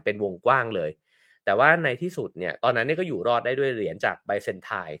เนี่ยอย่างเป็นวงกว้างเลยแต่ว่าในที่สุดเนี่ยตอนนั้นเนี่ยก็อยู่รอดได้ด้วยเหรียญจากไบเซนไท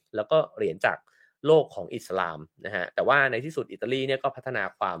น์แล้วก็เหรียญจาก โลกของอิสลามนะฮะแต่ว่าในที่สุดอิตาลีเนี่ยก็พัฒนา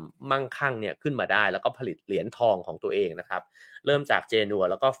ความมั่งคั่งเนี่ยขึ้นมาได้แล้วก็ผลิตเหรียญทองของตัวเองนะครับเริ่มจากเจนัว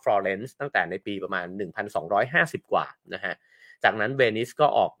แล้วก็ฟลอเรนซ์ตั้งแต่ในปีประมาณ1250กว่านะฮะจากนั้นเวนิสก็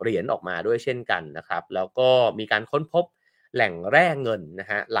ออกเหรียญออกมาด้วยเช่นกันนะครับแล้วก็มีการค้นพบ แหล่งแร่เงินนะ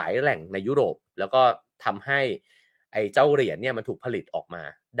ฮะหลายแหล่งในยุโรปแล้วก็ทำให้ไอ้เจ้าเหรียญเนี่ยมันถูกผลิตออกมา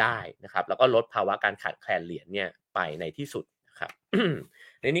ได้นะครับแล้วก็ลดภาวะการขาดแคลนเหรียญเนี่ยไปในที่สุดนะครับ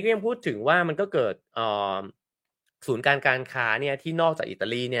ในนี้ก็ยังพูดถึงว่ามันก็เกิดศูนย์การค้าเนี่ยที่นอกจากอิตา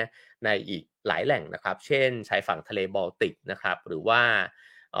ลีเนี่ยในอีกหลายแหล่งนะครับเช่นชายฝั่งทะเลบอลติกนะครับหรือว่า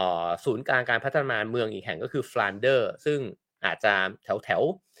ศูนย์กลางการพัฒนาเมืองอีกแห่งก็คือฟลานเดอร์ซึ่งอาจจะแถว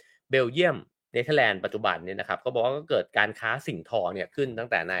เบลเยียมเนเธอร์แลนด์ปัจจุบันเนี่ยนะครับก็บอกว่าก็เกิดการค้าสิ่งทอเนี่ยขึ้นตั้ง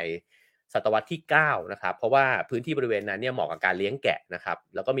แต่ในศตวรรษที่9นะครับเพราะว่าพื้นที่บริเวณนั้นเนี่ยเหมาะกับการเลี้ยงแกะนะครับ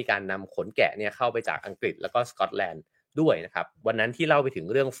แล้วก็มีการนำขนแกะเนี่ยเข้าไปจากอังกฤษแล้วก็สกอตแลนด์ด้วยนะครับวันนั้นที่เล่าไปถึง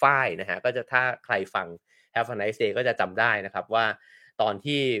เรื่องฝ้ายนะฮะก็จะถ้าใครฟัง Have a nice day ก็จะจำได้นะครับว่าตอน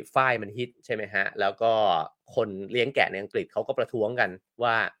ที่ฝ้ายมันฮิตใช่ไหมฮะแล้วก็คนเลี้ยงแกะในอังกฤษเขาก็ประท้วงกัน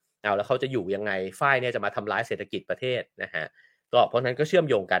ว่าเอาแล้วเขาจะอยู่ยังไงฝ้ายเนี่ยจะมาทำร้ายเศรษฐกิจประเทศนะฮะก็เพราะนั้นก็เชื่อม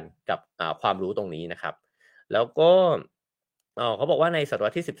โยงกันกับความรู้ตรงนี้นะครับแล้วก็เขาบอกว่าในศตวร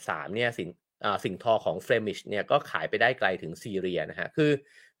รษที่13เนี่ยสิ่งทอของเฟลมิชเนี่ยก็ขายไปได้ไกลถึงซีเรียนะฮะคือ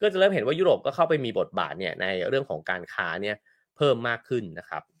ก็จะเริ่มเห็นว่ายุโรปก็เข้าไปมีบทบาทเนี่ยในเรื่องของการค้าเนี่ยเพิ่มมากขึ้นนะ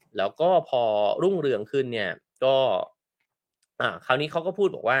ครับแล้วก็พอรุ่งเรืองขึ้นเนี่ยก็คราวนี้เขาก็พูด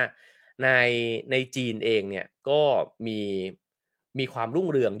บอกว่าในในจีนเองเนี่ยก็มีความรุ่ง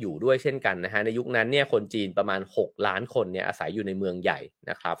เรืองอยู่ด้วยเช่นกันนะฮะในยุคนั้นเนี่ยคนจีนประมาณ6ล้านคนเนี่ยอาศัยอยู่ในเมืองใหญ่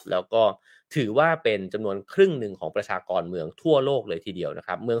นะครับแล้วก็ถือว่าเป็นจำนวนครึ่งหนึ่งของประชากรเมืองทั่วโลกเลยทีเดียวนะค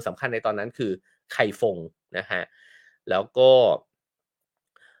รับเมืองสำคัญในตอนนั้นคือไคฟงนะฮะแล้วก็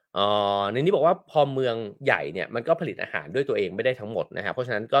ในนี้บอกว่าพอเมืองใหญ่เนี่ยมันก็ผลิตอาหารด้วยตัวเองไม่ได้ทั้งหมดนะครับเพราะฉ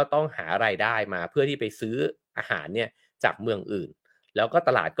ะนั้นก็ต้องหารายได้มาเพื่อที่ไปซื้ออาหารเนี่ยจากเมืองอื่นแล้วก็ต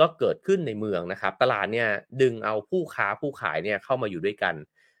ลาดก็เกิดขึ้นในเมืองนะครับตลาดเนี่ยดึงเอาผู้ค้าผู้ขายเนี่ยเข้ามาอยู่ด้วยกัน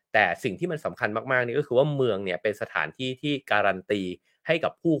แต่สิ่งที่มันสำคัญมากๆนี่ก็คือว่าเมืองเนี่ยเป็นสถานที่ที่การันตีให้กั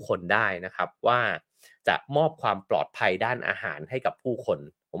บผู้คนได้นะครับว่าจะมอบความปลอดภัยด้านอาหารให้กับผู้คน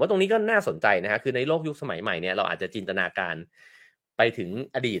ผมว่าตรงนี้ก็น่าสนใจนะฮะคือในโลกยุคสมัยใหม่เนี่ยเราอาจจะจินตนาการไปถึง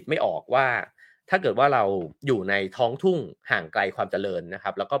อดีตไม่ออกว่าถ้าเกิดว่าเราอยู่ในท้องทุ่งห่างไกลความเจริญนะค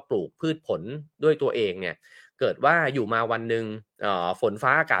รับแล้วก็ปลูกพืชผลด้วยตัวเองเนี่ยเกิดว่าอยู่มาวันหนึ่งฝนฟ้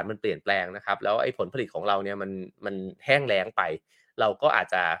าอากาศมันเปลี่ยนแปลงนะครับแล้วไอ้ผลผลิตของเราเนี่ยมันแห้งแล้งไปเราก็อาจ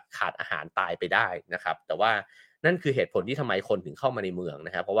จะขาดอาหารตายไปได้นะครับแต่ว่านั่นคือเหตุผลที่ทำไมคนถึงเข้ามาในเมืองน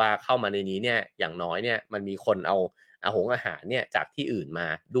ะครับเพราะว่าเข้ามาในนี้เนี่ยอย่างน้อยเนี่ยมันมีคนเอาอาหารเนี่ยจากที่อื่นมา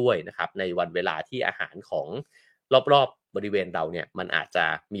ด้วยนะครับในวันเวลาที่อาหารของรอบๆบริเวณเราเนี่ยมันอาจจะ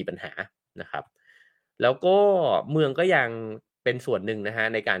มีปัญหานะครับแล้วก็เมืองก็ยังเป็นส่วนหนึ่งนะฮะ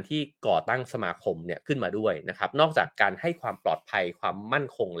ในการที่ก่อตั้งสมาคมเนี่ยขึ้นมาด้วยนะครับนอกจากการให้ความปลอดภัยความมั่น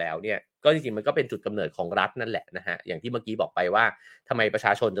คงแล้วเนี่ยก็จริงๆมันก็เป็นจุดกำเนิดของรัฐนั่นแหละนะฮะอย่างที่เมื่อกี้บอกไปว่าทำไมประช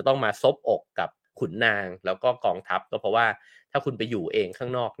าชนจะต้องมาซบอกกับขุนนางแล้วก็กองทัพก็เพราะว่าถ้าคุณไปอยู่เองข้า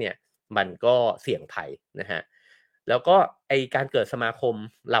งนอกเนี่ยมันก็เสี่ยงภัยนะฮะแล้วก็ไอการเกิดสมาคม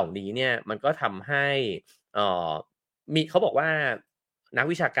เหล่านี้เนี่ยมันก็ทำให้เอ่อ มีเขาบอกว่านัก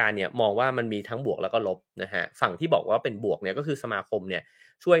วิชาการเนี่ยมองว่ามันมีทั้งบวกแล้วก็ลบนะฮะฝั่งที่บอกว่าเป็นบวกเนี่ยก็คือสมาคมเนี่ย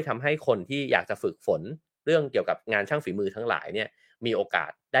ช่วยทำให้คนที่อยากจะฝึกฝนเรื่องเกี่ยวกับงานช่างฝีมือทั้งหลายเนี่ยมีโอกา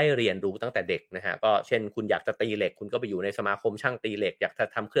สได้เรียนรู้ตั้งแต่เด็กนะฮะก็เช่นคุณอยากจะตีเหล็กคุณก็ไปอยู่ในสมาคมช่างตีเหล็กอยากจะ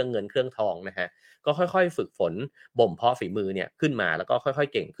ทำเครื่องเงินเครื่องทองนะฮะก็ค่อยๆฝึกฝนบ่มเพาะฝีมือเนี่ยขึ้นมาแล้วก็ค่อย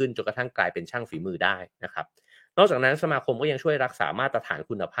ๆเก่งขึ้นจนกระทั่งกลายเป็นช่างฝีมือได้นะครับ นอกจากนั้นสมาคมก็ยังช่วยรักษามาตรฐาน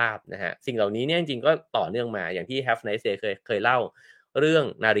คุณภาพนะฮะสิ่งเหล่านี้เนี่ยจริงๆก็ต่อเนื่องมาอย่างที่ Have Nice Day เคยเล่าเรื่อง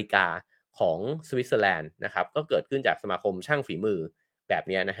นาฬิกาของสวิตเซอร์แลนด์นะครับก็เกิดขึ้นจากสมาคมช่างฝีมือแบบ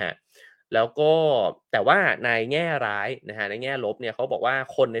เนี้ยนะฮะแล้วก็แต่ว่าในแง่ร้ายนะฮะในแง่ลบเนี่ยเขาบอกว่า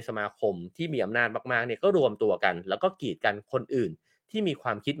คนในสมาคมที่มีอำนาจมากๆเนี่ยก็รวมตัวกันแล้วก็กีดกันคนอื่นที่มีคว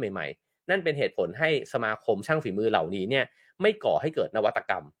ามคิดใหม่ๆนั่นเป็นเหตุผลให้สมาคมช่างฝีมือเหล่านี้เนี่ยไม่ก่อให้เกิดนวัต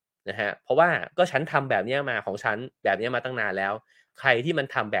กรรม นะฮะเพราะว่าก็ฉันทำแบบเนี้ยมาของฉันแบบเนี้ยมาตั้งนานแล้วใครที่มัน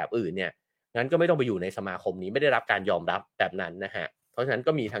ทำแบบอื่นเนี่ยงั้นก็ไม่ต้องไปอยู่ในสมาคมนี้ไม่ได้รับการยอมรับแบบนั้นนะฮะเพราะฉะนั้น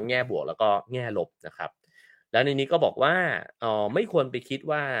ก็มีทั้งแง่บวกแล้วก็แง่ลบนะครับแล้วในนี้ก็บอกว่าไม่ควรไปคิด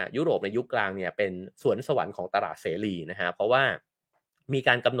ว่ายุโรปในยุคกลางเนี่ยเป็นสวนสวรรค์ของตลาดเสรีนะฮะเพราะว่ามีก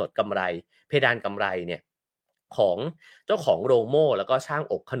ารกำหนดกำไรเพดานกำไรเนี่ยของเจ้าของโรงโม่แล้วก็ช่าง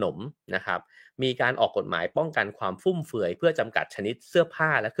อบขนมนะครับ มีการออกกฎหมายป้องกันความฟุ่มเฟือยเพื่อจำกัดชนิดเสื้อผ้า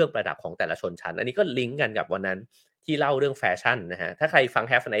และเครื่องประดับของแต่ละชนชั้นอันนี้ก็ลิงก์กันกับวันนั้นที่เล่าเรื่องแฟชั่นนะฮะถ้าใครฟัง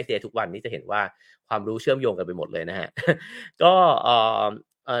Have a Nice Day ทุกวันนี้จะเห็นว่าความรู้เชื่อมโยงกันไปหมดเลยนะฮะก็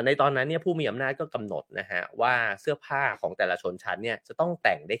ในตอนนั้นเนี่ยผู้มีอำนาจก็กำหนดนะฮะว่าเสื้อผ้าของแต่ละชนชั้นเนี่ยจะต้องแ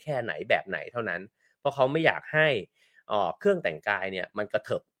ต่งได้แค่ไหนแบบไหนเท่านั้นเพราะเขาไม่อยากให้เครื่องแต่งกายเนี่ยมันกระเ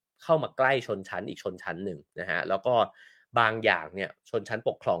ถิบเข้ามาใกล้ชนชั้นอีกชนชั้นหนึ่งนะฮะแล้วก็บางอย่างเนี่ยชนชั้นป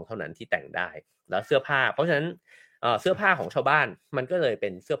กครองเท่านั้นที่แต่งได้ แล้วเสื้อผ้าเพราะฉะนั้นเสื้อผ้าของชาวบ้านมันก็เลยเป็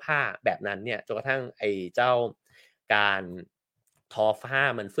นเสื้อผ้าแบบนั้นเนี่ยจนกระทั่งไอ้เจ้า การทอผ้า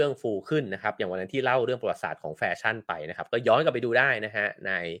มันเฟื่องฟูขึ้นนะครับอย่างวันนั้นที่เล่าเรื่องประวัติศาสตร์ของแฟชั่นไปนะครับก็ย้อนกลับไปดูได้นะฮะใ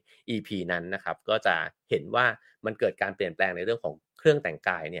น EP นั้นนะครับก็จะเห็นว่ามันเกิดการเปลี่ยนแปลงในเรื่องของเครื่องแต่งก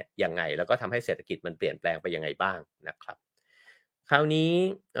ายเนี่ยยังไงแล้วก็ทำให้เศรษฐกิจมันเปลี่ยนแปลงไปยังไงบ้างนะครับคราวนี้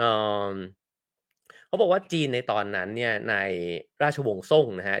เอ่อเขาบอกว่าจีนในตอนนั้นเนี่ยในราชวงศ์ซ่ง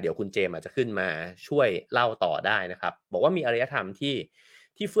นะฮะเดี๋ยวคุณเจมส์อาจจะขึ้นมาช่วยเล่าต่อได้นะครับบอกว่ามีอารยธรรมที่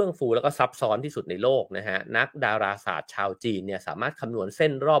เฟื่องฟูแล้วก็ซับซ้อนที่สุดในโลกนะฮะนักดาราศาสตร์ชาวจีนเนี่ยสามารถคำนวณเส้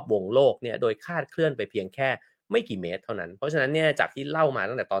นรอบวงโลกเนี่ยโดยคาดเคลื่อนไปเพียงแค่ไม่กี่เมตรเท่านั้นเพราะฉะนั้นเนี่ยจากที่เล่ามา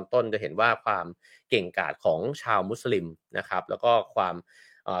ตั้งแต่ตอนต้นจะเห็นว่าความเก่งกาจของชาวมุสลิมนะครับแล้วก็ความ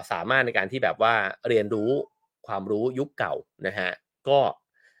สามารถในการที่แบบว่าเรียนรู้ความรู้ยุคเก่านะฮะก็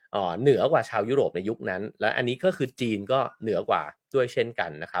เหนือกว่าชาวยุโรปในยุคนั้นและอันนี้ก็คือจีนก็เหนือกว่าด้วยเช่นกั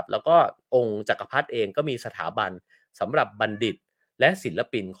นนะครับแล้วก็องค์จักรพรรดิเองก็มีสถาบันสำหรับบัณฑิตและศิล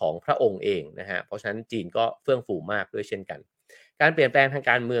ปินของพระองค์เองนะฮะเพราะฉะนั้นจีนก็เฟื่องฟูมากด้วยเช่นกันการเปลี่ยนแปลงทาง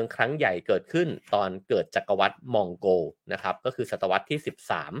การเมืองครั้งใหญ่เกิดขึ้นตอนเกิดจักรวรรดิมองโกนะครับก็คือศตวรรษที่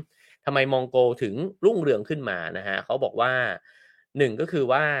13ทำไมมองโกถึงรุ่งเรืองขึ้นมานะฮะเขาบอกว่าหนึ่งก็คือ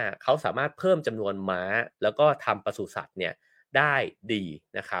ว่าเขาสามารถเพิ่มจำนวนม้าแล้วก็ทำปศุสัตว์เนี่ยได้ดี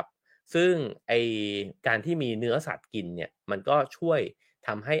นะครับซึ่งไอการที่มีเนื้อสัตว์กินเนี่ยมันก็ช่วยท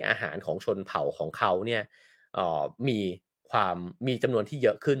ำให้อาหารของชนเผ่าของเขาเนี่ยมีความมีจำนวนที่เย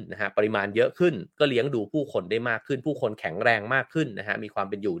อะขึ้นนะฮะปริมาณเยอะขึ้นก็เลี้ยงดูผู้คนได้มากขึ้นผู้คนแข็งแรงมากขึ้นนะฮะมีความ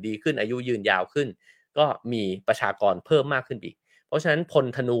เป็นอยู่ดีขึ้นอายุยืนยาวขึ้นก็มีประชากรเพิ่มมากขึ้นอีกเพราะฉะนั้นพล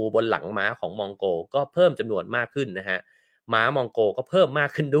ธนูบนหลังม้าของมองโกก็เพิ่มจำนวนมากขึ้นนะฮะม้ามองโกก็เพิ่มมาก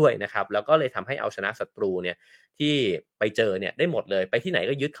ขึ้นด้วยนะครับแล้วก็เลยทำให้เอาชนะศัตรูเนี่ยที่ไปเจอเนี่ยได้หมดเลยไปที่ไหน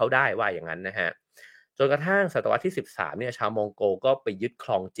ก็ยึดเขาได้ว่าอย่างนั้นนะฮะจนกระทั่งศตวรรษที่13เนี่ยชาวมองโกก็ไปยึดค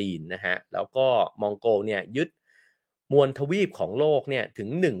รองจีนนะฮะแล้วก็มองโกเนี่ยยึดมวลทวีปของโลกเนี่ยถึง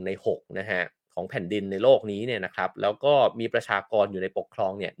1ใน6นะฮะของแผ่นดินในโลกนี้เนี่ยนะครับแล้วก็มีประชากรอยู่ในปกครอ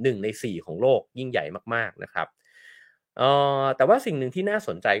งเนี่ย1ใน4ของโลกยิ่งใหญ่มากๆนะครับแต่ว่าสิ่งหนึ่งที่น่าส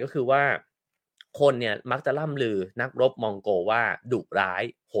นใจก็คือว่าคนเนี่ยมักจะล่ำลือนักรบมองโกว่าดุร้าย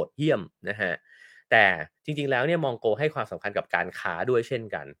โหดเหี้ยมนะฮะแต่จริงๆแล้วเนี่ยมองโกให้ความสำคัญกับการค้าด้วยเช่น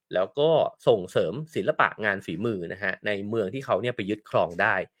กันแล้วก็ส่งเสริมศิลปะงานฝีมือนะฮะในเมืองที่เขาเนี่ยไปยึดครองไ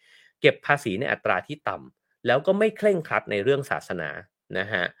ด้เก็บภาษีในอัตราที่ต่ำแล้วก็ไม่เคร่งครัดในเรื่องศาสนานะ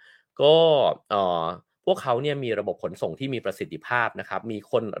ฮะก็เอ่อพวกเขาเนี่ยมีระบบขนส่งที่มีประสิทธิภาพนะครับมี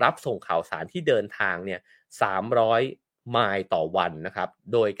คนรับส่งข่าวสารที่เดินทางเนี่ย300ไมล์ต่อวันนะครับ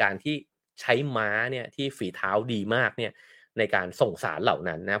โดยการที่ใช้ม้าเนี่ยที่ฝีเท้าดีมากเนี่ยในการส่งสารเหล่า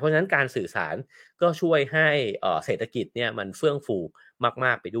นั้นนะเพราะฉะนั้นการสื่อสารก็ช่วยให้เศรษฐกิจเนี่ยมันเฟื่องฟูม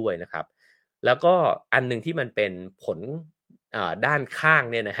ากๆไปด้วยนะครับแล้วก็อันหนึ่งที่มันเป็นผลด้านข้าง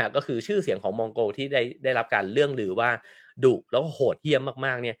เนี่ยนะฮะก็คือชื่อเสียงของมองโกที่ได้รับการเรื่องลือว่าดุแล้วก็โหดเหี้ยมม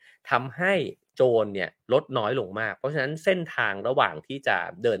ากๆเนี่ยทำให้โจรเนี่ยลดน้อยลงมากเพราะฉะนั้นเส้นทางระหว่างที่จะ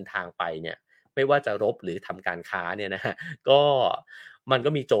เดินทางไปเนี่ยไม่ว่าจะรบหรือทำการค้าเนี่ยนะฮะก็มันก็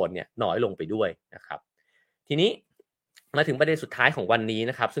มีโจรเนี่ยน้อยลงไปด้วยนะครับทีนี้มาถึงประเด็นสุดท้ายของวันนี้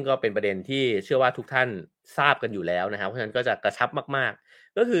นะครับซึ่งก็เป็นประเด็นที่เชื่อว่าทุกท่านทราบกันอยู่แล้วนะครับเพราะฉะนั้นก็จะกระชับมาก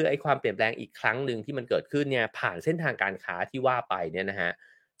ๆก็คือไอ้ความเปลี่ยนแปลงอีกครั้งหนึ่งที่มันเกิดขึ้นเนี่ยผ่านเส้นทางการค้าที่ว่าไปเนี่ยนะฮะ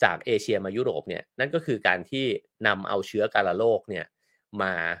จากเอเชียมายุโรปเนี่ยนั่นก็คือการที่นำเอาเชื้อกาฬโรคเนี่ยม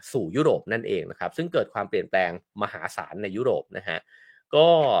าสู่ยุโรปนั่นเองนะครับซึ่งเกิดความเปลี่ยนแปลงมหาศาลในยุโรปนะฮะก็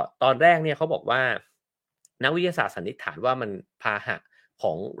ตอนแรกเนี่ยเขาบอกว่านักวิทยาศาสตร์สันนิษฐานว่ามันพาหะข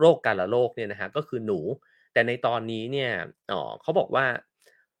องโรคกาฬโรคเนี่ยนะฮะก็คือหนู แต่ในตอนนี้เนี่ยเขาบอกว่า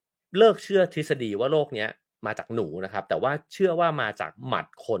เลิกเชื่อทฤษฎีว่าโรคเนี้ยมาจากหนูนะครับแต่ว่าเชื่อว่ามาจากหมัด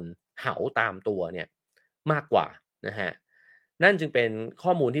คนเหาตามตัวเนี่ยมากกว่านะฮะนั่นจึงเป็นข้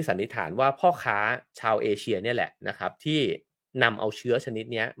อมูลที่สันนิษฐานว่าพ่อค้าชาวเอเชียเนี่ยแหละนะครับที่นำเอาเชื้อชนิด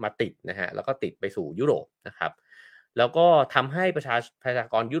เนี้ยมาติดนะฮะแล้วก็ติดไปสู่ยุโรปนะครับแล้วก็ทำให้ประชา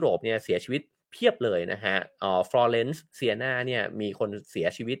กรยุโรปเนี่ยเสียชีวิตเพียบเลยนะฮะฟลอเรนซ์เซียนาเนี่ยมีคนเสีย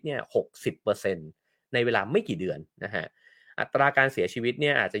ชีวิตเนี่ย60%ในเวลาไม่กี่เดือนนะฮะอัตราการเสียชีวิตเ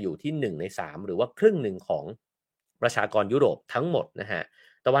นี่ยอาจจะอยู่ที่1ใน3หรือว่าครึ่งหนึ่งของประชากรยุโรปทั้งหมดนะฮะ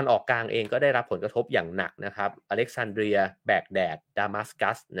ตะวันออกกลางเองก็ได้รับผลกระทบอย่างหนักนะครับอเล็กซานเดรียแบกแดดดามัส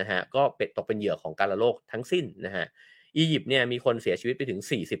กัสนะฮะก็ตกเป็นเหยื่อของกาฬโรคทั้งสิ้นนะฮะอียิปต์เนี่ยมีคนเสียชีวิตไปถึง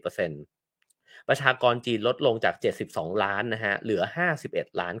40%ประชากรจีนลดลงจาก72ล้านนะฮะเหลือ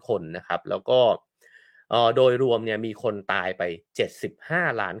51ล้านคนนะครับแล้วก็โดยรวมเนี่ยมีคนตายไป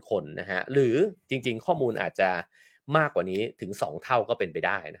75ล้านคนนะฮะหรือจริงๆข้อมูลอาจจะมากกว่านี้ถึง2เท่าก็เป็นไปไ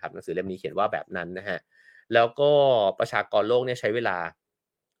ด้นะครับหนังสือเล่มนี้เขียนว่าแบบนั้นนะฮะแล้วก็ประชากรโลกเนี่ยใช้เวลา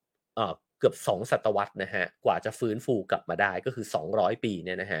เกือบ2ศตวรรษนะฮะกว่าจะฟื้นฟูกลับมาได้ก็คือ200ปีเ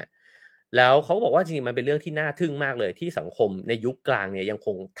นี่ยนะฮะ แล้วเขาบอกว่าจริงๆมันเป็นเรื่องที่น่าทึ่งมากเลยที่สังคมในยุคกลางเนี่ยยังค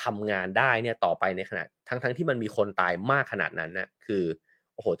งทำงานได้เนี่ยต่อไปในขณะทั้งๆที่มันมีคนตายมากขนาดนั้นน่ะคือ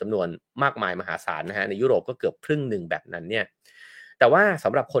โอ้โฮจำนวนมากมายมหาศาลนะครับในยุโรปก็เกือบครึ่งหนึ่งแบบนั้นเนี่ยแต่ว่าส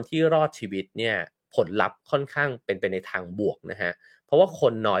ำหรับคนที่รอดชีวิตเนี่ยผลลัพธ์ค่อนข้างเป็นไปในทางบวกนะครับเพราะว่าค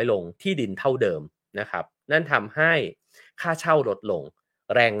นน้อยลงที่ดินเท่าเดิมนะครับนั่นทำให้ค่าเช่าลดลง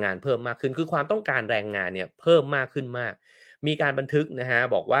แรงงานเพิ่มมากขึ้นคือความต้องการแรงงานเนี่ยเพิ่มมากขึ้นมาก มีการบันทึกนะฮะ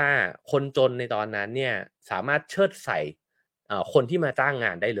บอกว่าคนจนในตอนนั้นเนี่ยสามารถเชิดใส่คนที่มาจ้างง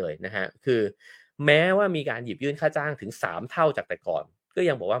านได้เลยนะฮะคือแม้ว่ามีการหยิบยื่นค่าจ้างถึง3เท่าจากแต่ก่อนก็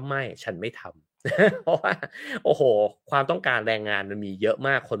ยังบอกว่าไม่ฉันไม่ทำเพราะว่าโอ้โฮความต้องการแรงงานมันมีเยอะม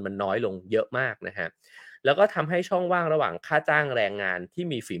ากคนมันน้อยลงเยอะมากนะครับแล้วก็ทำให้ช่องว่างระหว่างค่าจ้างแรงงานที่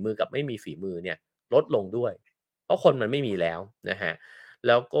มีฝีมือกับไม่มีฝีมือเนี่ยลดลงด้วยเพราะคนมันไม่มีแล้วนะครับ แ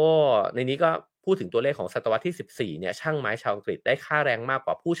ล้วก็ในนี้ก็พูดถึงตัวเลขของศตวรรษที่14เนี่ยช่างไม้ชาวอังกฤษได้ค่าแรงมากก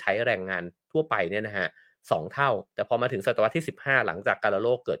ว่าผู้ใช้แรงงานทั่วไปเนี่ยนะครับ2เท่าแต่พอมาถึงศตวรรษที่15หลังจากกาฬโร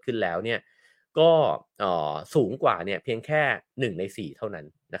คเกิดขึ้นแล้วเนี่ยก็สูงกว่าเนี่ยเพียงแค่1ใน4เท่านั้น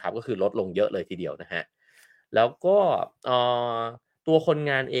นะครับก็คือลดลงเยอะเลยทีเดียวนะครับแล้วก็เอ่อตัวคน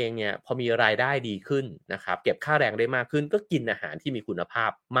งานเองเนี่ยพอมีรายได้ดีขึ้นนะครับเก็บค่าแรงได้มากขึ้นก็กินอาหารที่มีคุณภา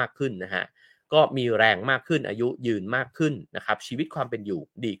พมากขึ้นนะครับ ก็มีแรงมากขึ้นอายุยืนมากขึ้นนะครับชีวิตความเป็นอยู่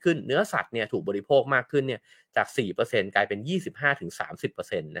ดีขึ้นเนื้อสัตว์เนี่ยถูกบริโภคมากขึ้นเนี่ยจาก4%กลายเป็น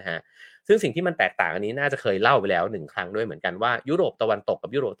25-30%นต์นะฮะซึ่งสิ่งที่มันแตกต่างอันนี้น่าจะเคยเล่าไปแล้ว1ครั้งด้วยเหมือนกันว่ายุโรปตะวันตกกั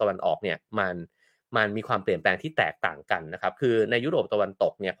บยุโรปตะวันออกเนี่ยมันมีความเปลี่ยนแปลงที่แตกต่างกันนะครับคือในยุโรปตะวันต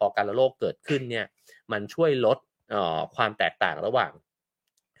กเนี่ยพอการระโรคเกิดขึ้นเนี่ยมันช่วยลดความแตกต่างระหว่าง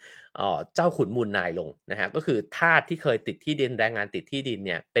เจ้าขุนมูลนายลงนะฮะก็คือทาสที่เคยติดที่ดินแรงงานติดที่ดินเ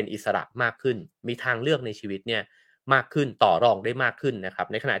นี่ยเป็นอิสระมากขึ้นมีทางเลือกในชีวิตเนี่ยมากขึ้นต่อรองได้มากขึ้นนะครับ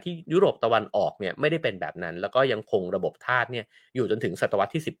ในขณะที่ยุโรปตะวันออกเนี่ยไม่ได้เป็นแบบนั้นแล้วก็ยังคงระบบทาสเนี่ยอยู่จนถึงศตวรร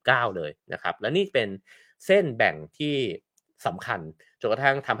ษที่19เลยนะครับและนี่เป็นเส้นแบ่งที่สำคัญจนกระ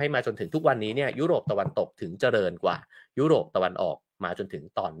ทั่งทำให้มาจนถึงทุกวันนี้เนี่ยยุโรปตะวันตกถึงเจริญกว่ายุโรปตะวันออกมาจนถึง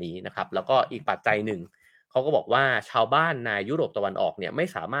ตอนนี้นะครับแล้วก็อีกปัจจัยหนึ่ง เขาก็บอกว่าชาวบ้านในยุโรปตะวันออกเนี่ยไม่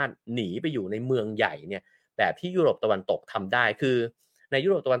สามารถหนีไปอยู่ในเมืองใหญ่เนี่ยแบบที่ยุโรปตะวันตกทำได้คือในยุ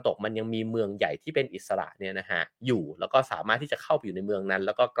โรปตะวันตกมันยังมีเมืองใหญ่ที่เป็นอิสระเนี่ยนะฮะอยู่แล้วก็สามารถที่จะเข้าไปอยู่ในเมืองนั้นแ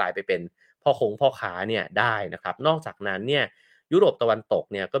ล้วก็กลายไปเป็นพ่อค้าเนี่ยได้นะครับนอกจากนั้นเนี่ยยุโรปตะวันตก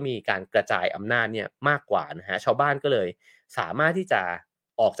เนี่ยก็มีการกระจายอำนาจเนี่ยมากกว่านะฮะชาวบ้านก็เลยสามารถที่จะ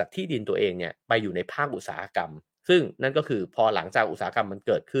ออกจากที่ดินตัวเองเนี่ยไปอยู่ในภาคอุตสาหกรรมซึ่งนั่นก็คือพอหลังจากอุตสาหกรรมมันเ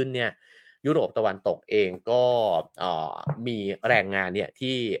กิดขึ้นเนี่ย ยุโรปตะวันตกเองก็เอ่มีแรงงานเนี่ย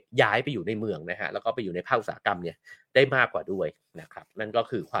ที่ย้ายไปอยู่ในเมืองนะฮะแล้วก็ไปอยู่ในภาคอุตสาหกรรมเนี่ยได้มากกว่าด้วยนะครับนั่นก็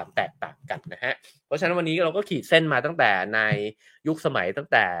คือความแตกต่างกันนะฮะเพราะฉะนั้นวันนี้เราก็ขีดเส้นมาตั้งแต่ในยุคสมัยตั้ง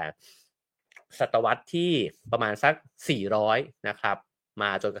แต่ศตวรรษที่ประมาณสัก400นะครับม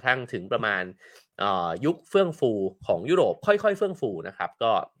าจนกระทั่งถึงประมาณยุคเฟื่องฟูของยุโรปค่อยๆเฟื่องฟูนะครับ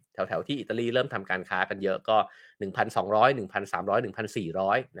ก็แถวๆที่อิตาลีเริ่มทำการค้ากันเยอะก็1,200 1,300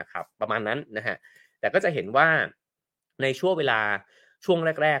 1,400นะครับประมาณนั้นนะฮะแต่ก็จะเห็นว่าในช่วงเวลาช่วง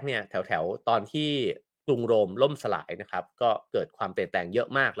แรกๆเนี่ยแถวๆตอนที่กรุงโรมล่มสลายนะครับก็เกิดความเปลี่ยนแปลงเยอะ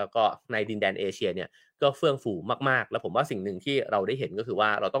มากแล้วก็ในดินแดนเอเชียเนี่ยก็เฟื่องฟูมากๆแล้วผมว่าสิ่งหนึ่งที่เราได้เห็นก็คือว่า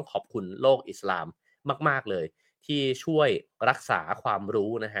เราต้องขอบคุณโลกอิสลามมากๆเลยที่ช่วยรักษาความ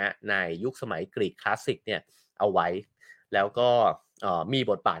รู้นะฮะในยุคสมัยกรีกคลาสสิกเนี่ยเอาไว้แล้วก็มี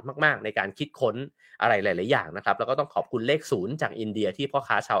บทบาทมากๆในการคิดค้นอะไรหลายๆอย่างนะครับแล้วก็ต้องขอบคุณเลขศูนย์จากอินเดียที่พ่อ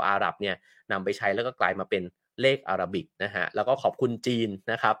ค้าชาวอาหรับเนี่ยนำไปใช้แล้วก็กลายมาเป็นเลขอาราบิกนะฮะแล้วก็ขอบคุณจีน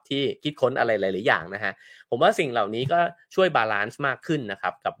นะครับที่คิดค้นอะไรหลายๆอย่างนะฮะผมว่าสิ่งเหล่านี้ก็ช่วยบาลันซ์มากขึ้นนะครั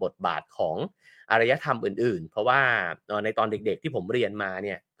บกับบทบาทของอารยธรรมอื่นๆเพราะว่าในตอนเด็กๆที่ผมเรียนมาเ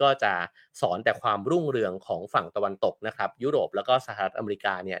นี่ยก็จะสอนแต่ความรุ่งเรืองของฝั่งตะวันตกนะครับยุโรปแล้วก็สหรัฐอเมริก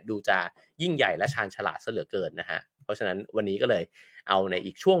าเนี่ยดูจะยิ่งใหญ่และชาญฉลาดเสียเหลือเกินนะฮะเพราะฉะนั้นวันนี้ก็เลยเอาใน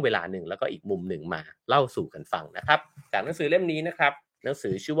อีกช่วงเวลาหนึ่งแล้วก็อีกมุมหนึ่งมาเล่าสู่กันฟังนะครับจากหนังสือเล่มนี้นะครับหนังสื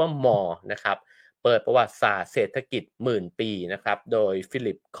อชื่อว่ามอนะครับเปิดประวัติศาสตร์เศรษฐกิจหมื่นปีนะครับโดยฟิ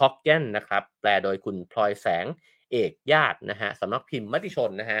ลิปคอกแกนนะครับแปลโดยคุณพลอยแสงเอกญาตินะฮะสำนักพิมพ์มติชน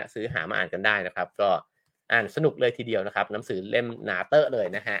นะฮะซื้อหามาอ่านกันได้นะครับก็อ่านสนุกเลยทีเดียวนะครับหนังสือเล่มหนาเตอะเลย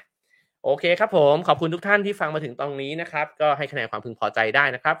นะฮะโอเคครับผมขอบคุณทุกท่านที่ฟังมาถึงตรงนี้นะครับก็ให้คะแนนความพึงพอใจได้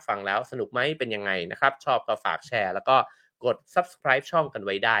นะครับฟังแล้วสนุกไหมเป็นยังไงนะครับชอบก็ฝากแชร์แล้วก็กด Subscribe ช่องกันไ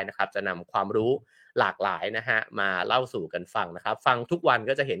ว้ได้นะครับจะนำความรู้หลากหลายนะฮะมาเล่าสู่กันฟังนะครับฟังทุกวัน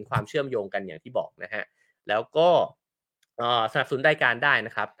ก็จะเห็นความเชื่อมโยงกันอย่างที่บอกนะฮะแล้วก็สนับสนุนรายการได้น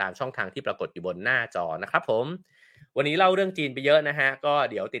ะครับตามช่องทางที่ปรากฏอยู่บนหน้าจอนะครับผมวันนี้เล่าเรื่องจีนไปเยอะนะฮะก็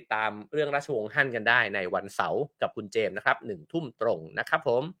เดี๋ยวติดตามเรื่องราชวงศ์ฮั่นกันได้ในวันเสาร์กับคุณเจมส์นะครับ1 ทุ่มตรงนะครับผ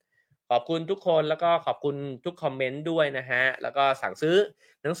ม ขอบคุณทุกคนแล้วก็ขอบคุณทุกคอมเมนต์ด้วยนะฮะแล้วก็สั่งซื้อ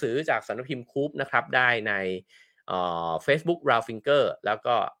หนังสือจากสำนักพิมพ์คูปนะครับได้ในFacebook Ralph Finger แล้ว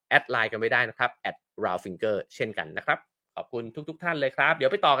ก็แอดไลน์กันไม่ได้นะครับ @ralphfinger เช่นกันนะครับขอบคุณทุกท่านเลยครับเดี๋ย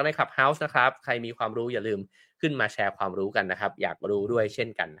วไปต่อกันใน Clubhouse นะครับใครมีความรู้อย่าลืมขึ้นมาแชร์ความรู้กันนะครับอยากรู้ด้วยเช่น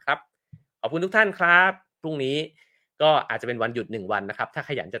กันนะครับขอบคุณทุกท่านครับพรุ่งนี้ก็อาจจะเป็นวันหยุด1วันนะครับถ้าข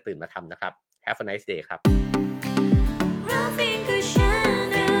ยันจะตื่นมาทำนะครับ Have a nice day ครับ